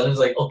all of a sudden it's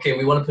like, "Okay,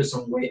 we want to put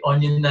some weight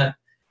on you now,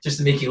 just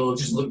to make you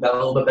just look that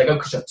little bit bigger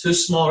because you're too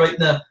small right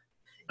now.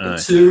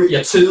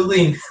 You're too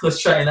lean.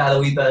 Let's try and add a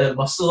wee bit of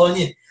muscle on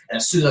you." And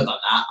as soon as I done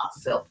that, I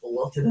felt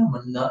bloated in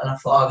my nut, and I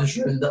thought I just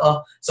ruined it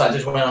up. So I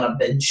just went on a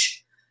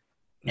binge,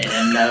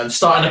 and I'm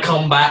starting to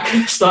come back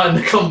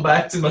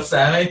to my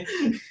Sammy.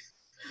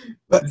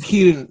 But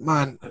Kieran,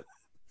 man,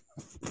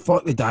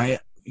 fuck the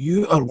diet.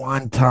 You are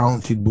one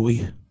talented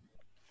boy.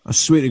 I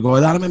swear to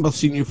God. I remember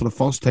seeing you for the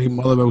first time,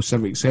 Motherwell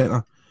Civic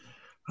Centre.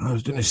 I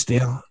was doing a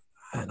stair,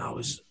 and I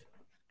was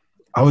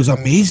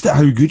amazed at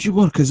how good you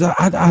were because I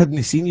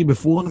hadn't seen you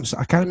before. And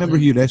I can't remember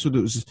who you wrestled.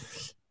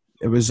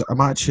 It was a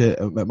match at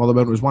Motherwell.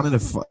 It was one of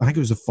the. I think it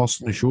was the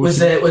first in the show.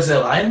 Was it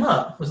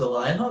Lionheart? Was it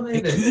Lionheart?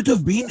 Maybe it could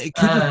have been. It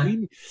could have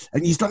been.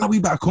 And he's done a wee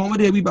bit of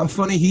comedy, a wee bit of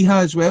funny. He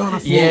has as well. And I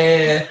thought,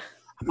 yeah,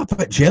 I'm a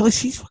bit jealous.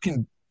 He's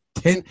fucking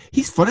 10.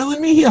 He's funnier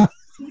than me here.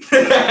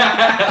 I'm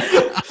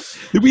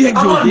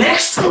on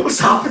next. What's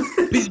happening?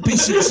 But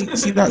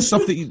see that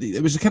stuff that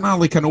it was kind of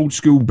like an old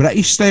school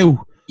British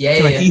style.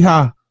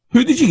 Yeah.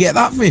 Who did you get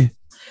that for?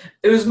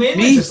 It was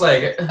mainly just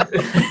like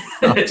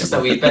just a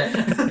wee bit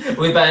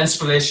of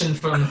inspiration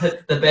from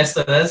the best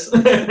of this.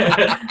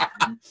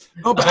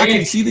 No, but I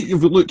can see that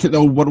you've looked at the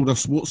old World of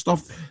Sport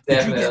stuff.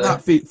 Did you get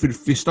that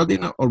for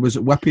studying it, or was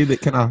it Whippy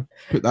that kind of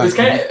put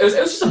that? It was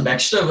just a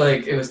mixture of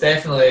like it was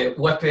definitely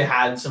Whippy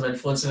had some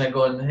influence in it,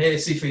 going, "Hey,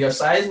 see for your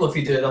size, what if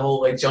you do the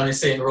whole like Johnny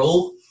saying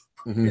roll,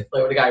 like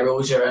when the guy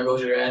rolls you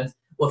around.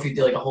 What if you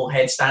do like a whole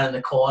headstand in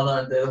the corner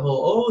and do the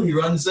whole, he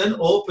runs in,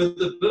 put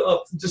the boot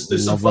up, just do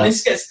some funny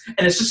skits."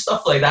 And it's just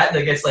stuff like that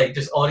gets like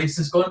just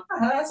audiences going,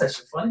 that's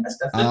actually funny, that's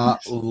different. I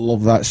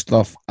love that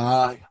stuff.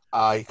 I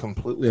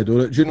completely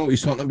adore it. Do you know what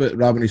he's talking about,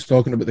 Rab, when he's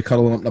talking about the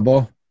curling up the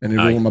ball and he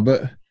rolling my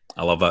boot?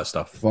 I love that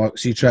stuff. Fuck,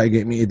 see, try to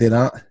get me to do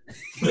that.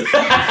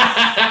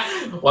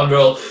 One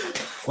rule.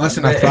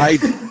 Listen, I tried.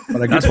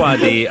 That's what I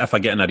do if I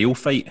get in a real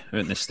fight out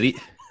in the street.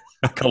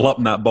 I curl up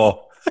in that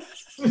ball.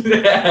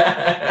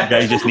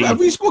 Guys just need. Have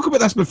we spoken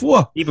about this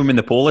before? Even when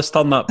the police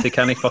turn up, they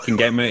can't fucking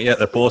get me out yet.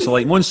 The police are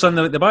like, "Mon son,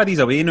 the baddie's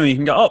away now, you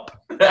can get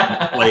up."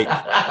 Like,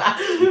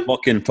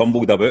 fucking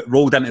tumbled about,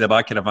 rolled into the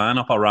back of the van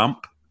up a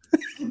ramp.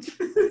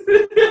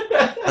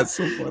 That's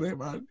so funny,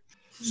 man.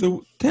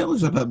 So tell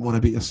us a bit more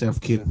about yourself,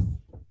 Kieran.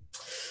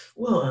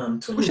 Well,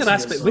 what's your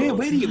aspect? What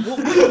do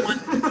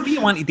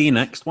you want to do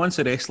next once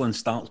the wrestling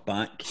starts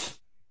back?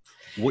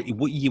 What's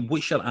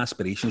your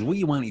aspirations? What do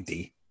you want to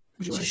do?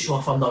 Just show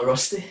off I'm not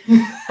rusty.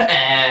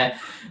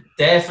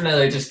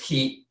 Definitely just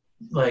keep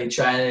like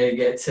trying to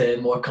get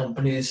to more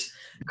companies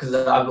because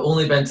I've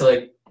only been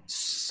to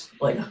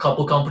like a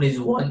couple companies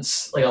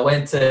once. Like I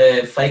went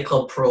to Fight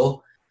Club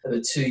Pro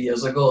about 2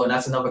 years ago, and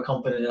that's another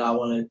company that I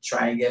want to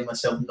try and get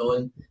myself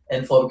known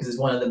in for because it's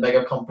one of the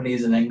bigger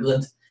companies in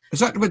England. Is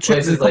that what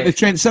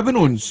Trent Seven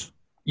owns?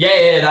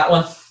 Yeah, that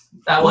one.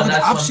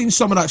 I've seen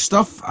some of that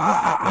stuff.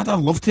 I'd have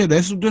loved to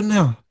wrestle down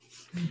there.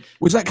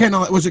 Was it kind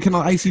of like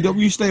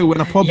ICW style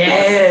in a pub?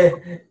 Yeah,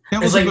 it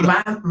was like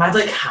mad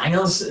like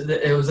hangers.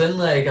 It was in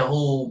like a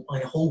whole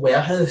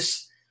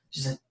warehouse,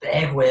 just a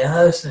big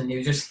warehouse, and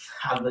you just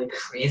have like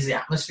crazy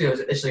atmosphere.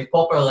 It's like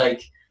proper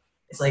like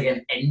it's like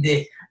an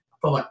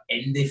proper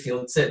indie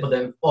feel to it, but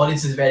the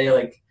audience is very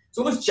like it's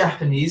almost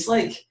Japanese,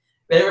 like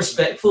very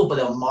respectful, but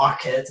they'll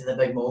mark it to the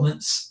big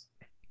moments.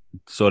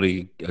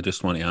 Sorry, I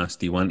just want to ask: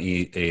 do you want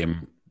to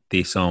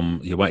do some?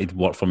 You want to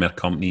work for more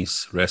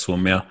companies, wrestle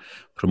more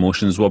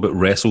promotions? What about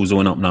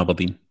WrestleZone up in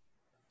Aberdeen?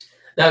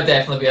 That would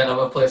definitely be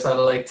another place I'd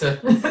like to.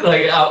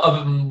 Like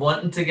I've been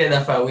wanting to get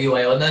there for a wee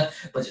while now,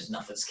 but just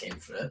nothing's came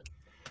through.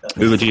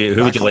 Who would you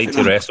like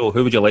to wrestle?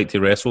 Who would you like to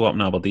wrestle up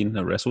in Aberdeen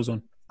at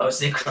WrestleZone? I would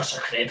say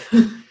Crusher Crib.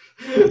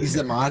 He's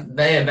the man.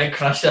 Very big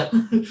Crusher.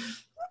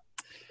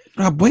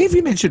 Why have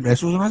you mentioned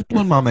WrestleZone? That's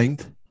blown my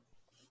mind.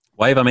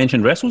 Why have I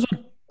mentioned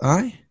WrestleZone?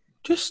 Aye.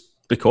 Just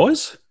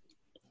because.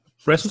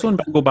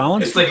 WrestleZone, Bingo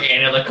Balance. It's like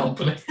any other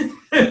company.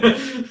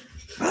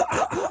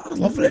 I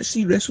love it.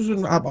 See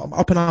WrestleZone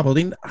up in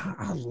Aberdeen.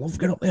 I love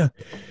getting up there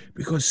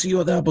because see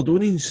what the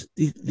Aberdonians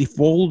they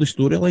follow the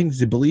storylines.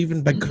 They believe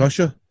in Big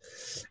Crusher.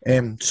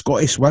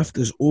 Scotty Swift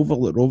is over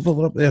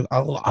up there. I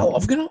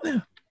love getting up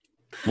there.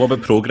 What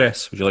about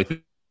Progress? Would you like to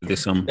do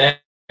some?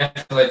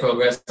 Definitely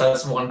Progress.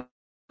 That's one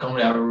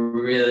company I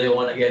really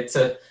want to get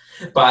to.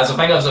 But as I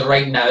think as of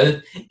right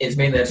now, it's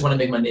mainly I just want to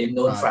make my name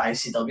known for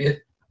ICW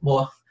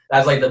more.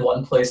 That's like the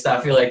one place that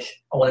I feel like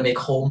I want to make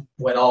home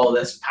when all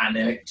this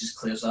pandemic just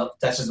clears up.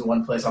 That's just the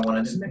one place I want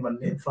to just make my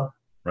name for.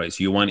 right?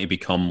 So you want to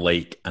become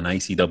like an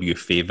ICW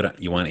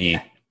favourite. You want to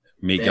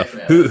make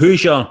Definitely.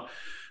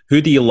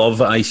 who do you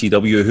love at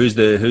ICW? Who's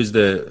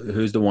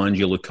the ones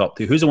you look up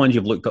to? Who's the ones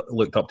you've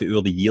looked up to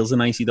over the years in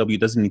ICW?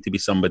 It doesn't need to be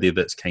somebody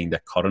that's kind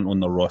of current on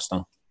the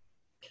roster.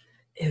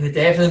 It would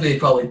definitely be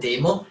probably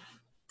Damo.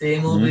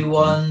 Damo would be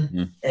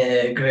one.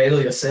 Grado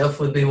yourself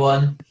would be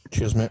one.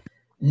 Cheers, mate.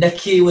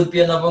 Nikki would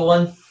be another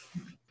one.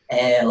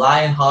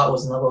 Lionheart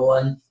was another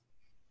one.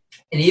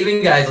 And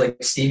even guys like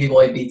Stevie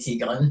Boy, BT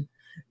Gunn,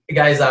 the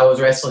guys I was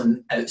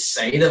wrestling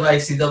outside of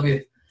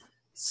ICW.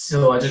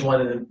 So I just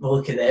wanted to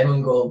look at them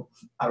and go,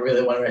 I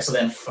really want to wrestle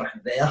them from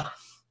there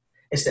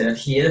instead of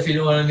here, if you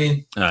know what I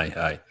mean.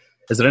 Aye.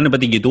 Is there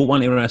anybody you don't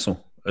want to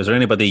wrestle? Is there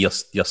anybody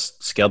you're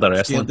scared of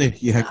wrestling?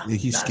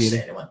 He's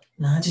scary.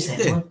 Just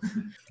anyone.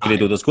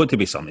 Grado, there's got to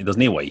be something. There's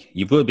no way.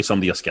 You've got to be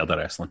somebody you're scared of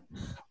wrestling.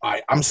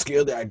 I'm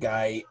scared of a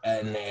guy,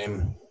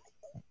 and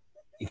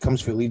he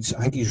comes for Leeds.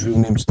 I think his real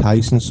name's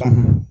Tyson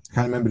something.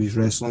 Can't remember his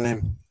wrestling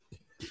name.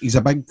 He's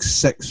a big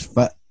 6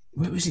 foot.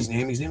 What was his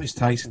name? His name is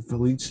Tyson for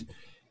Leeds.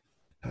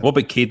 What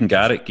about Caden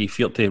Garrick? Do you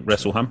fear to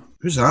wrestle him?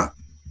 Who's that?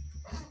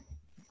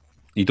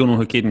 You don't know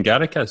who Caden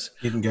Garrick is?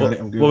 Caden Garrick.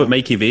 What about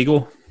Mikey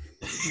Vago?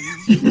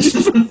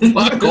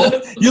 Fuck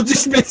off. You're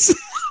just messing.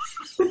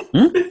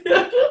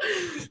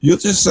 You're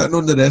just sitting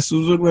on the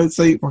WrestleZone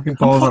website fucking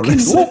following that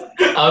wrestling.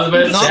 I was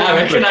about to say, I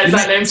recognise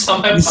that name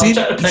somehow. You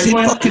said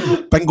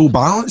fucking bingo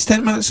balance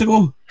 10 minutes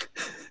ago.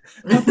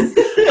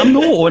 I'm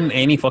not on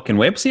any fucking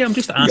website. I'm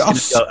just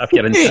asking if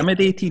you're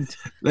intimidated.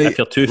 Right. If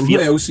you're too Who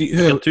fearful. else?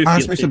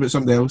 Ask me about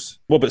somebody else.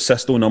 What about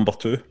Sisto number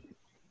 2?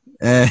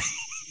 I'm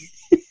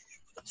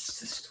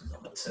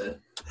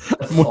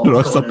on the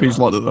roster page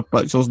like the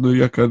pictures now,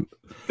 you cunt.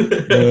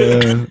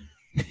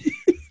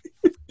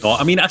 No,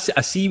 I mean, I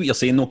see what you're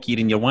saying though,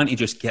 Kieran. You want to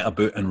just get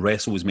about and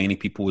wrestle as many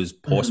people as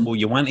possible.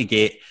 You want to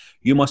get,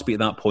 you must be at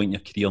that point in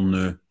your career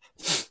now.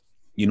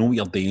 You know what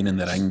you're doing in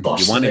the ring.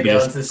 You want to be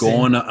just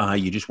going,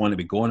 you just want to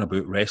be going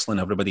about wrestling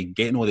everybody,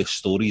 getting all the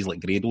stories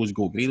like Grado's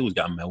go. Grado's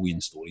got a million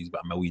stories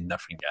about a million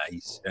different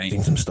guys. Right?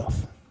 Doing some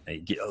stuff.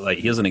 Like,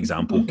 here's an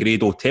example.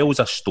 Grado tells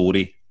a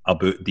story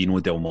about Dino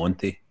Del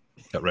Monte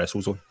at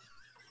WrestleZone.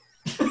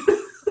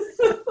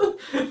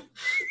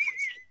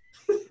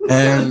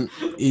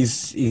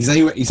 He's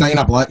in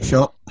a black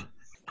shirt.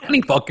 I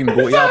can't fucking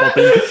go to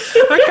Aberdeen.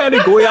 I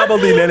can't go to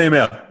Aberdeen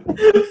anymore.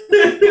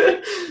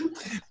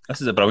 This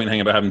is a brilliant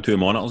thing about having 2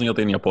 monitors when you're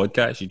doing your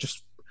podcast. You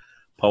just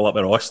pull up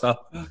a roster,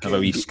 have a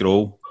wee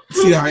scroll.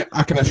 See, I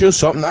can assure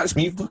something. That's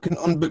me fucking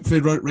unbooked for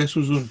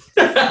WrestleZone.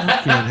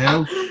 Fucking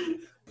hell.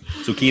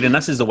 So, Kieran,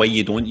 this is the way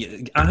you don't...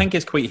 I think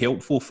it's quite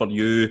helpful for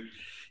you.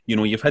 You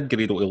know, you've had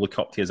Grado to look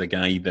up to as a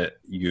guy that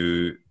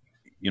you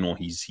know,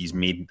 he's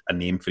made a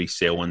name for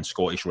himself in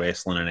Scottish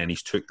wrestling, and then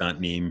he's took that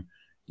name,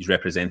 he's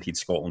represented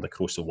Scotland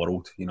across the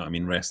world, you know what I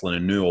mean, wrestling.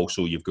 And now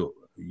also you've got,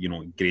 you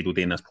know, Grado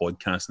doing this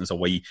podcast, and there's a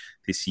way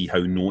to see how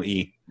not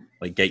to,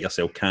 like, get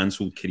yourself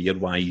cancelled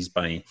career-wise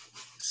by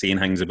saying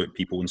things about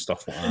people and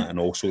stuff like that, and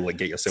also, like,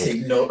 get yourself...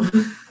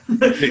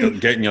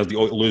 getting your,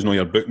 losing all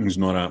your bookings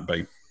and all that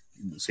by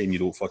saying you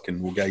don't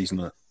fucking know guys and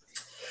that.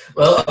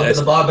 Well,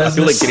 the bar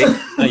business.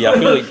 I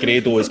feel like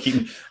Grado is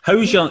keeping.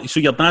 So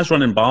your dad's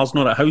running bars,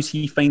 not? How's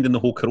he finding the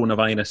whole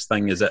coronavirus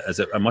thing? Is it?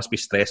 It must be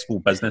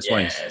stressful business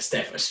wise. Yeah, it's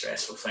definitely a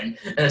stressful thing,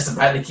 and it's the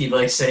fact they keep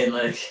like saying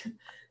like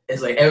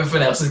it's like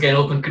everything else is getting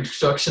open,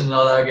 construction and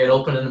all that are getting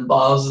open in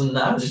bars, and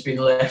that has just been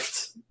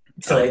left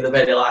to like the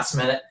very last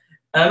minute.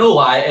 And I know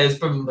why. It's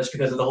pretty much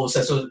because of the whole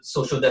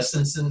social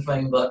distancing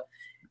thing, but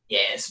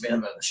yeah, it's been a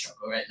bit of a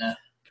struggle right now.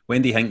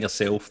 When do you think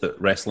yourself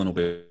that wrestling will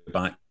be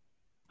back?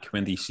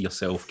 When do you see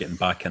yourself getting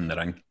back in the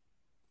ring?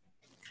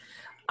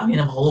 I mean,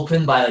 I'm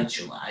hoping by like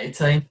July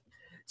time.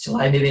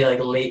 July, maybe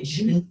like late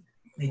June.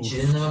 Late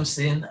June, what I'm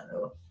saying. I don't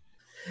know.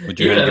 Would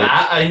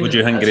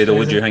you think, Grado?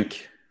 Would you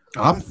think?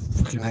 I'm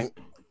fucking think.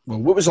 Well,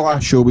 what was the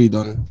last show we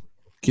done,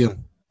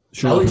 Kieran?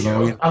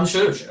 I'm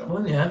sure,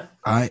 yeah.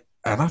 And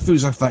I feel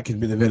as if that could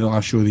be the very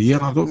last show of the year.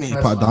 And I don't mean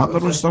to put a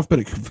dampener and stuff, but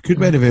it could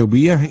very well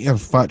be. I think you have a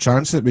fat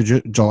chance that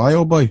it'll be July,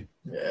 old boy.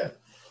 Yeah.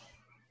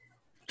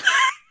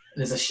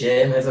 It's a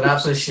shame. It's an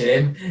absolute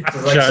shame.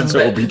 Like chance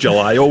it will be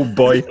July, old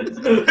boy.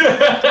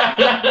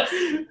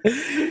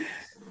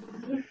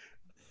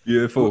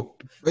 Beautiful.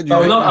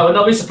 I would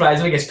not be surprised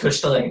if it gets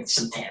pushed to like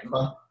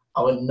September.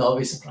 I would not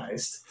be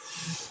surprised.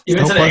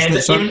 Even to the end.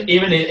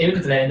 Even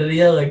to the end of the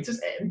year, like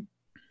just end.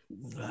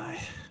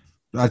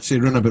 I'd say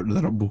run about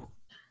the Rumble.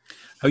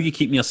 How are you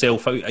keeping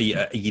yourself out? Are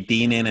you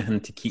doing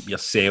anything to keep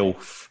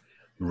yourself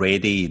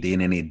ready? You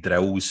doing any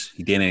drills?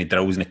 You doing any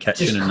drills in the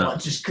kitchen?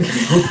 Just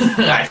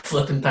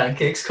flipping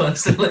pancakes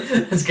constantly.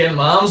 It's getting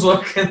my arms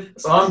working.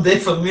 It's arm day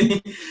for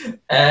me.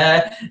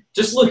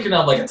 Just looking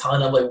at like a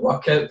ton of like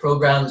workout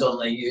programs on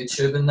like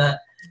YouTube and that.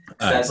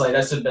 That's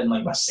been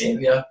like my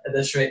savior at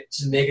this rate.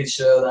 Just making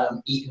sure that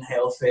I'm eating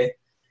healthy,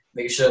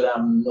 making sure that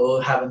I'm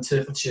not having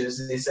 2 for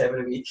Tuesdays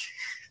every week.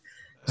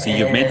 See,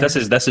 you've made this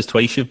is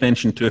twice you've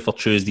mentioned 2 for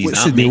Tuesdays.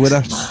 What's the deal with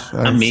this?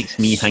 That makes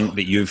me think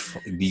that you've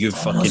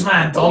fucking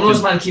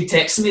Domino's man keep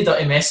texting me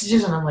dirty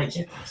messages, and I'm like,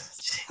 yeah.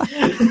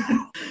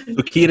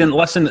 So, Kieran,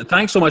 listen,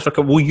 thanks so much for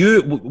coming.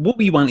 What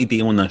we want to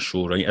do on this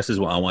show, right? This is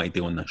what I want to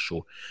do on this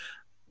show.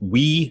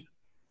 We've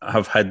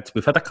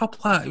had a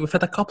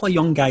couple of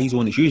young guys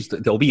on. It's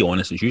usually, they'll be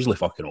honest, it's usually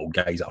fucking old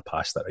guys that are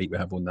past it, right? We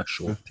have on this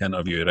show to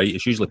interview, right?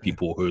 It's usually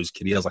people whose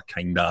careers are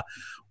kind of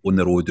on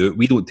the road out.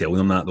 We don't tell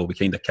them that though. We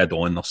kind of kid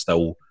on. They're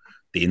still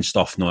doing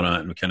stuff and all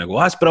that, and we kind of go,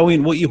 "That's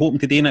brilliant. What are you hoping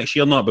to do next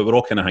year?" Not, but we're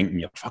all kind of thinking,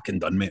 "You're fucking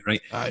done, mate."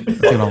 Right?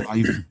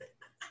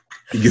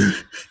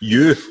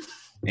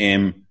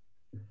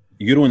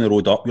 You're on the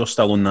road up. You're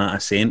still on that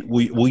ascent.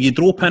 Will you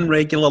drop in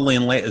regularly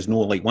and let us know?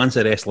 Like once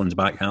the wrestling's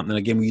back happening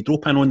again, will you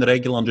drop in on the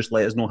regular and just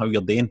let us know how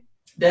you're doing?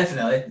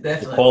 Definitely.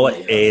 We'll call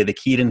it the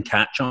Kieran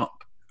Catch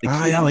Up. The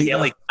Kieran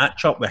Kelly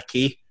Catch Up with a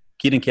K.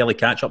 Kieran Kelly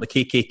Catch Up. The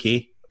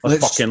KKK.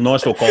 Let's fucking know.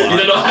 We'll call it. You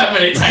don't know how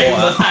many times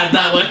I've had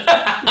that one.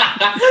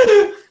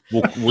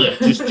 We'll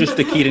just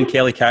the Kieran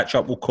Kelly Catch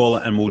Up. We'll call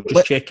it, and we'll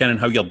just check in on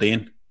how you're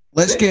doing.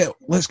 Let's get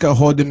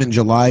hold him in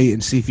July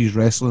and see if he's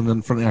wrestling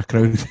in front of our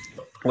crowd.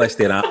 Let's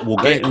do that.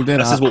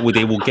 This is what we'll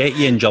do. We'll get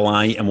you in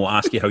July and we'll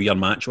ask you how your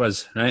match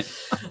was, right?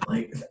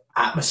 Like, the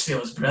atmosphere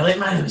was brilliant,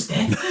 man. It was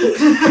dead.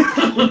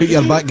 Put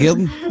your back,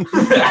 Gilden.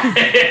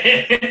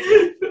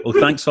 Well,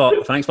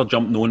 thanks for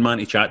jumping on, man,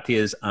 to chat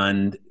to us,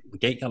 and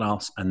get your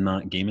arse in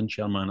that gaming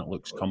chair, man. It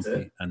looks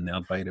comfy in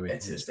there, by the way.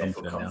 It is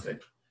definitely comfy.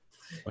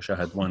 Wish I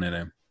had one of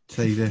them.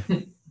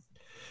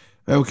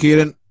 Well,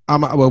 Kieran,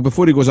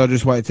 before he goes, I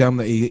just want to tell him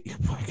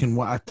that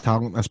what a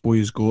talent this boy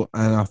has got,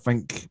 and I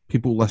think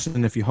people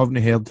listening, if you haven't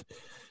heard of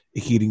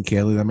Kieran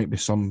Kelly, there might be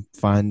some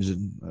fans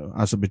in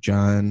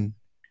Azerbaijan.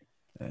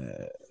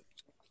 Name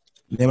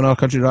another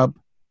country, Rab.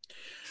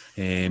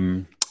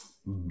 Bolivia.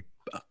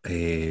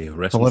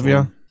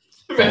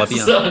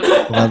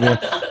 Bolivia.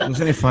 If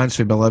there's any fans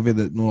from Bolivia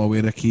that know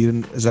aware of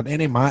Kieran, is there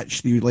any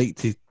match that you'd like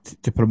to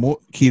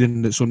promote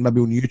Kieran that's on maybe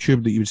on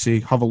YouTube that you would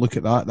say, have a look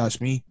at that,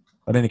 that's me?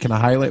 Or any kind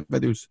of highlight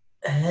videos?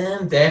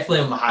 Definitely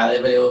on my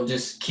highlight video,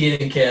 just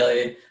Kieran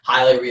Kelly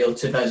highlight reel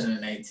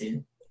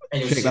 2019.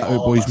 And check that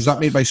out, boys. Was that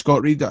made by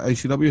Scott Reed at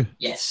ICW?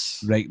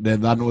 Yes. Right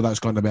then, I know that's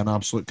going to be an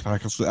absolute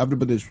cracker. So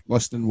everybody that's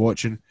listening,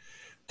 watching,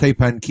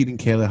 type in Kieran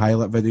Kelly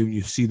highlight video and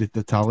you see the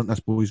talent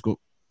this boy's got.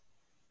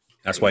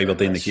 That's why we're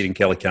doing the Kieran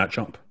Kelly catch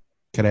up.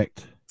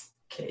 Correct.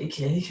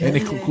 Okay.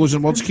 Any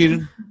closing words,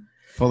 Kieran,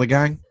 for the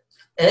gang?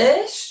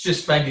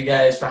 Just thank you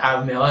guys for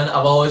having me on.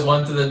 I've always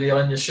wanted to be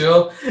on your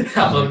show.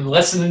 I've been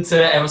listening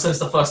to it ever since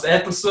the first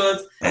episode.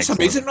 That's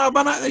amazing, Rab.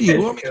 There you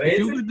go. It makes me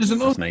feel good,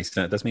 doesn't it? That's nice.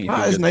 That does make you feel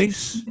good. That is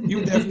nice.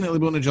 You'll definitely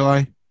be on in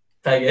July.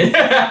 Thank you.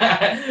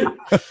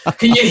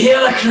 Can you hear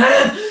the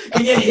crowd?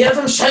 Can you hear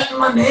them shouting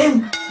my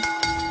name?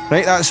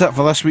 Right, that's it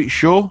for this week's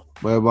show,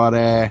 where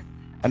we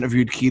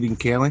interviewed Kieran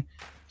Kelly.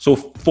 So,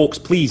 folks,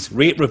 please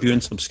rate, review,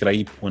 and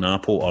subscribe on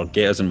Apple, or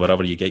get us in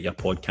wherever you get your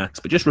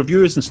podcasts. But just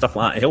reviews and stuff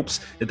like that. It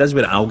helps. It does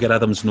with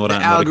algorithms and all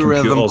that, and the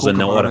computers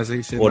and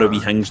all the wee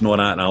things and all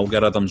that, and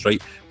algorithms,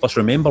 right? Plus,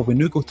 remember, we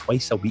now go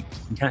twice a week. You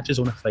can catch us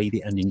on a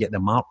Friday, and you can get the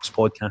Marks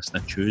podcast on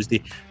a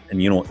Tuesday.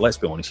 And, let's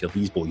be honest here,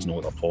 these boys know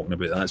what they're talking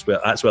about. That's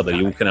where the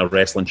real kind of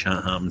wrestling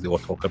chat happens. They all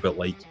talk about,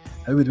 like,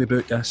 how would we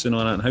book this and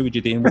all that, and how would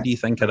you do, and what do you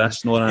think of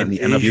this and all that, and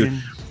the interview.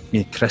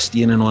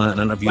 Christian and all that,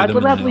 and interviewed him.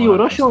 We had Leo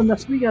Rush on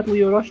this week.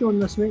 Leo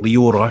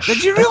Rush.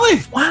 Did you really?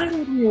 What?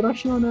 Leo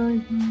Rush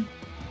on.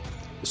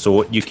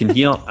 So you can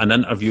hear an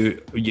interview.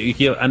 You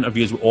hear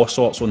interviews with all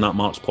sorts on that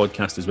Marks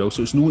podcast as well.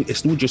 So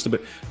it's no just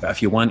about. But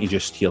if you want to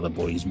just hear the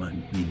boys,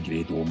 man, me and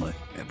Grado, man,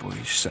 the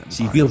boys sitting.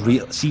 See, we're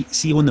real.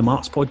 See on the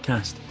Marks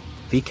podcast,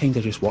 they kind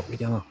of just work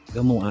together.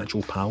 They're not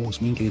actual pals.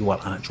 Me and Grado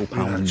are actual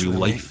pals in real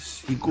life.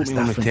 You got me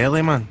on the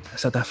telly, man.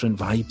 It's a different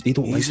vibe. They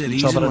don't like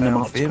each other on the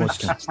Marks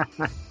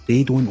podcast.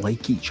 They don't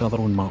like each other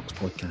on Marks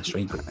podcast,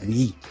 right? But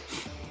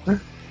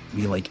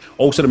we like.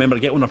 Also remember,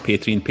 get on our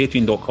Patreon,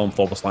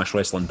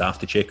 patreon.com/wrestling daft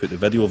to check out the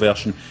video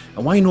version.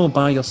 And why not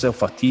buy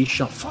yourself a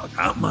t-shirt? Fuck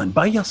that, man.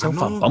 Buy yourself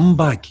a bum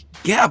bag.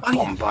 Get a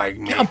bum bag,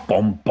 man. Get a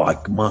bum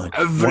bag, man.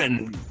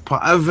 Everything.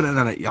 Put everything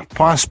in it. Your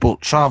passport,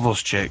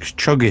 travels checks,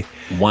 chuggy.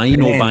 Why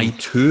not buy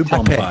two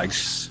bum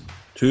bags?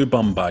 Two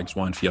bum bags.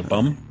 One for your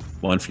bum,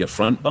 one for your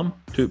front bum,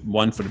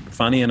 one for the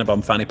fanny and a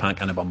bum, fanny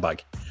pack and a bum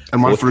bag.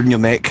 And one for in your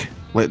neck,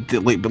 like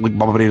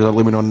Bubba Ray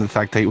Lumen on the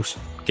tag titles.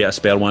 Get a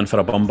spare one for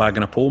a bum bag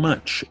and a pole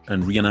match,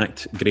 and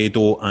reenact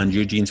Grado and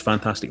Eugene's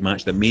fantastic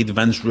match that made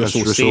Vince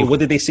Russo say, what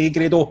did they say,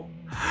 Grado?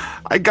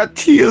 I got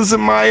tears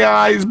in my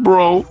eyes,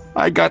 bro.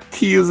 I got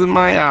tears in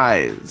my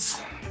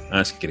eyes.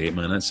 That's great,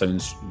 man. That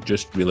sounds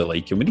just really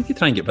like you. We need to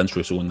try and get Vince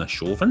Russo on this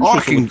show. Vince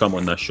Russo would come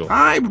on this show.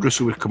 Aye,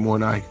 Russo would come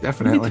on, aye,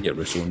 definitely. We need to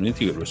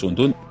get Russo on.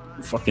 Don't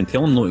fucking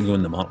tell him not to go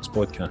on the Marks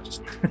podcast.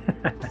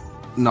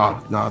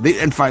 No.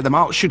 In fact, the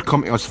Marks should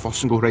come to us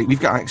first and go, right, we've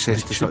got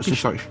access to such and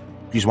such.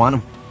 You want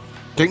them?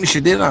 Do you think they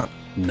should do that?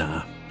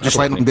 Nah. Just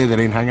let them do their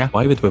own hanger.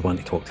 Why would we want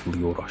to talk to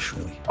Leo Rush,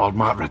 really? Or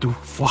Matt Riddle.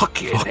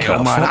 Fuck it, Fuck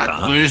hell, it, man. fuck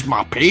I'd that. lose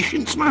my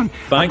patience, man.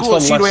 Thanks I'd go, for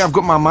see the way listening. I've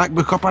got my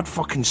MacBook up, I'd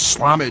fucking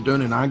slam it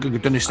down in anger, go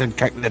down the stand,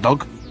 kick the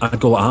dog. I'd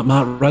go like that,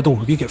 Matt Riddle.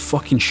 Have you got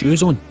fucking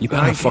shoes on? You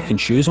better have fucking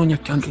shoes on, you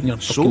cunt. You're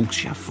fucking,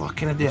 Soaks, you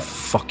fucking idiot.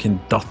 fucking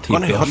dirty,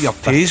 Gonna hurt your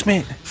toes,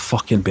 mate.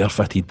 fucking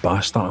barefooted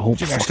bastard. I hope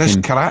This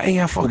fucking karate,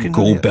 you fucking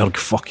Goldberg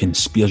fucking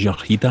spears your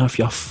head off,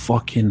 you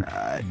fucking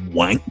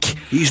wank.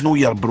 He's no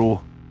your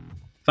bro.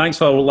 Thanks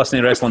for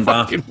listening to Wrestling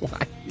Daft. Fucking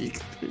wank.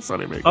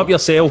 Sorry, mate. Up your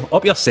cell,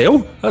 up your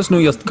cell. That's no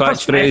your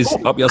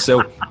catchphrase. Up your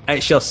cell.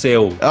 It's your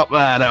cell. Up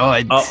there,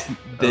 Up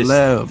this.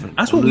 Love.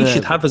 That's what we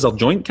should have as our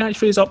joint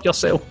catchphrase. Up your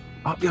cell.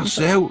 Up your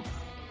cell.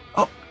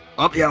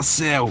 Up your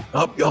cell.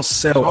 Up your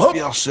cell. Up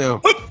your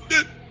cell.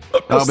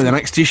 That'll be the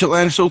next t-shirt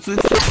then, Salted.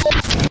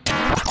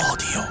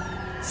 Audio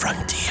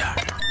Frontier.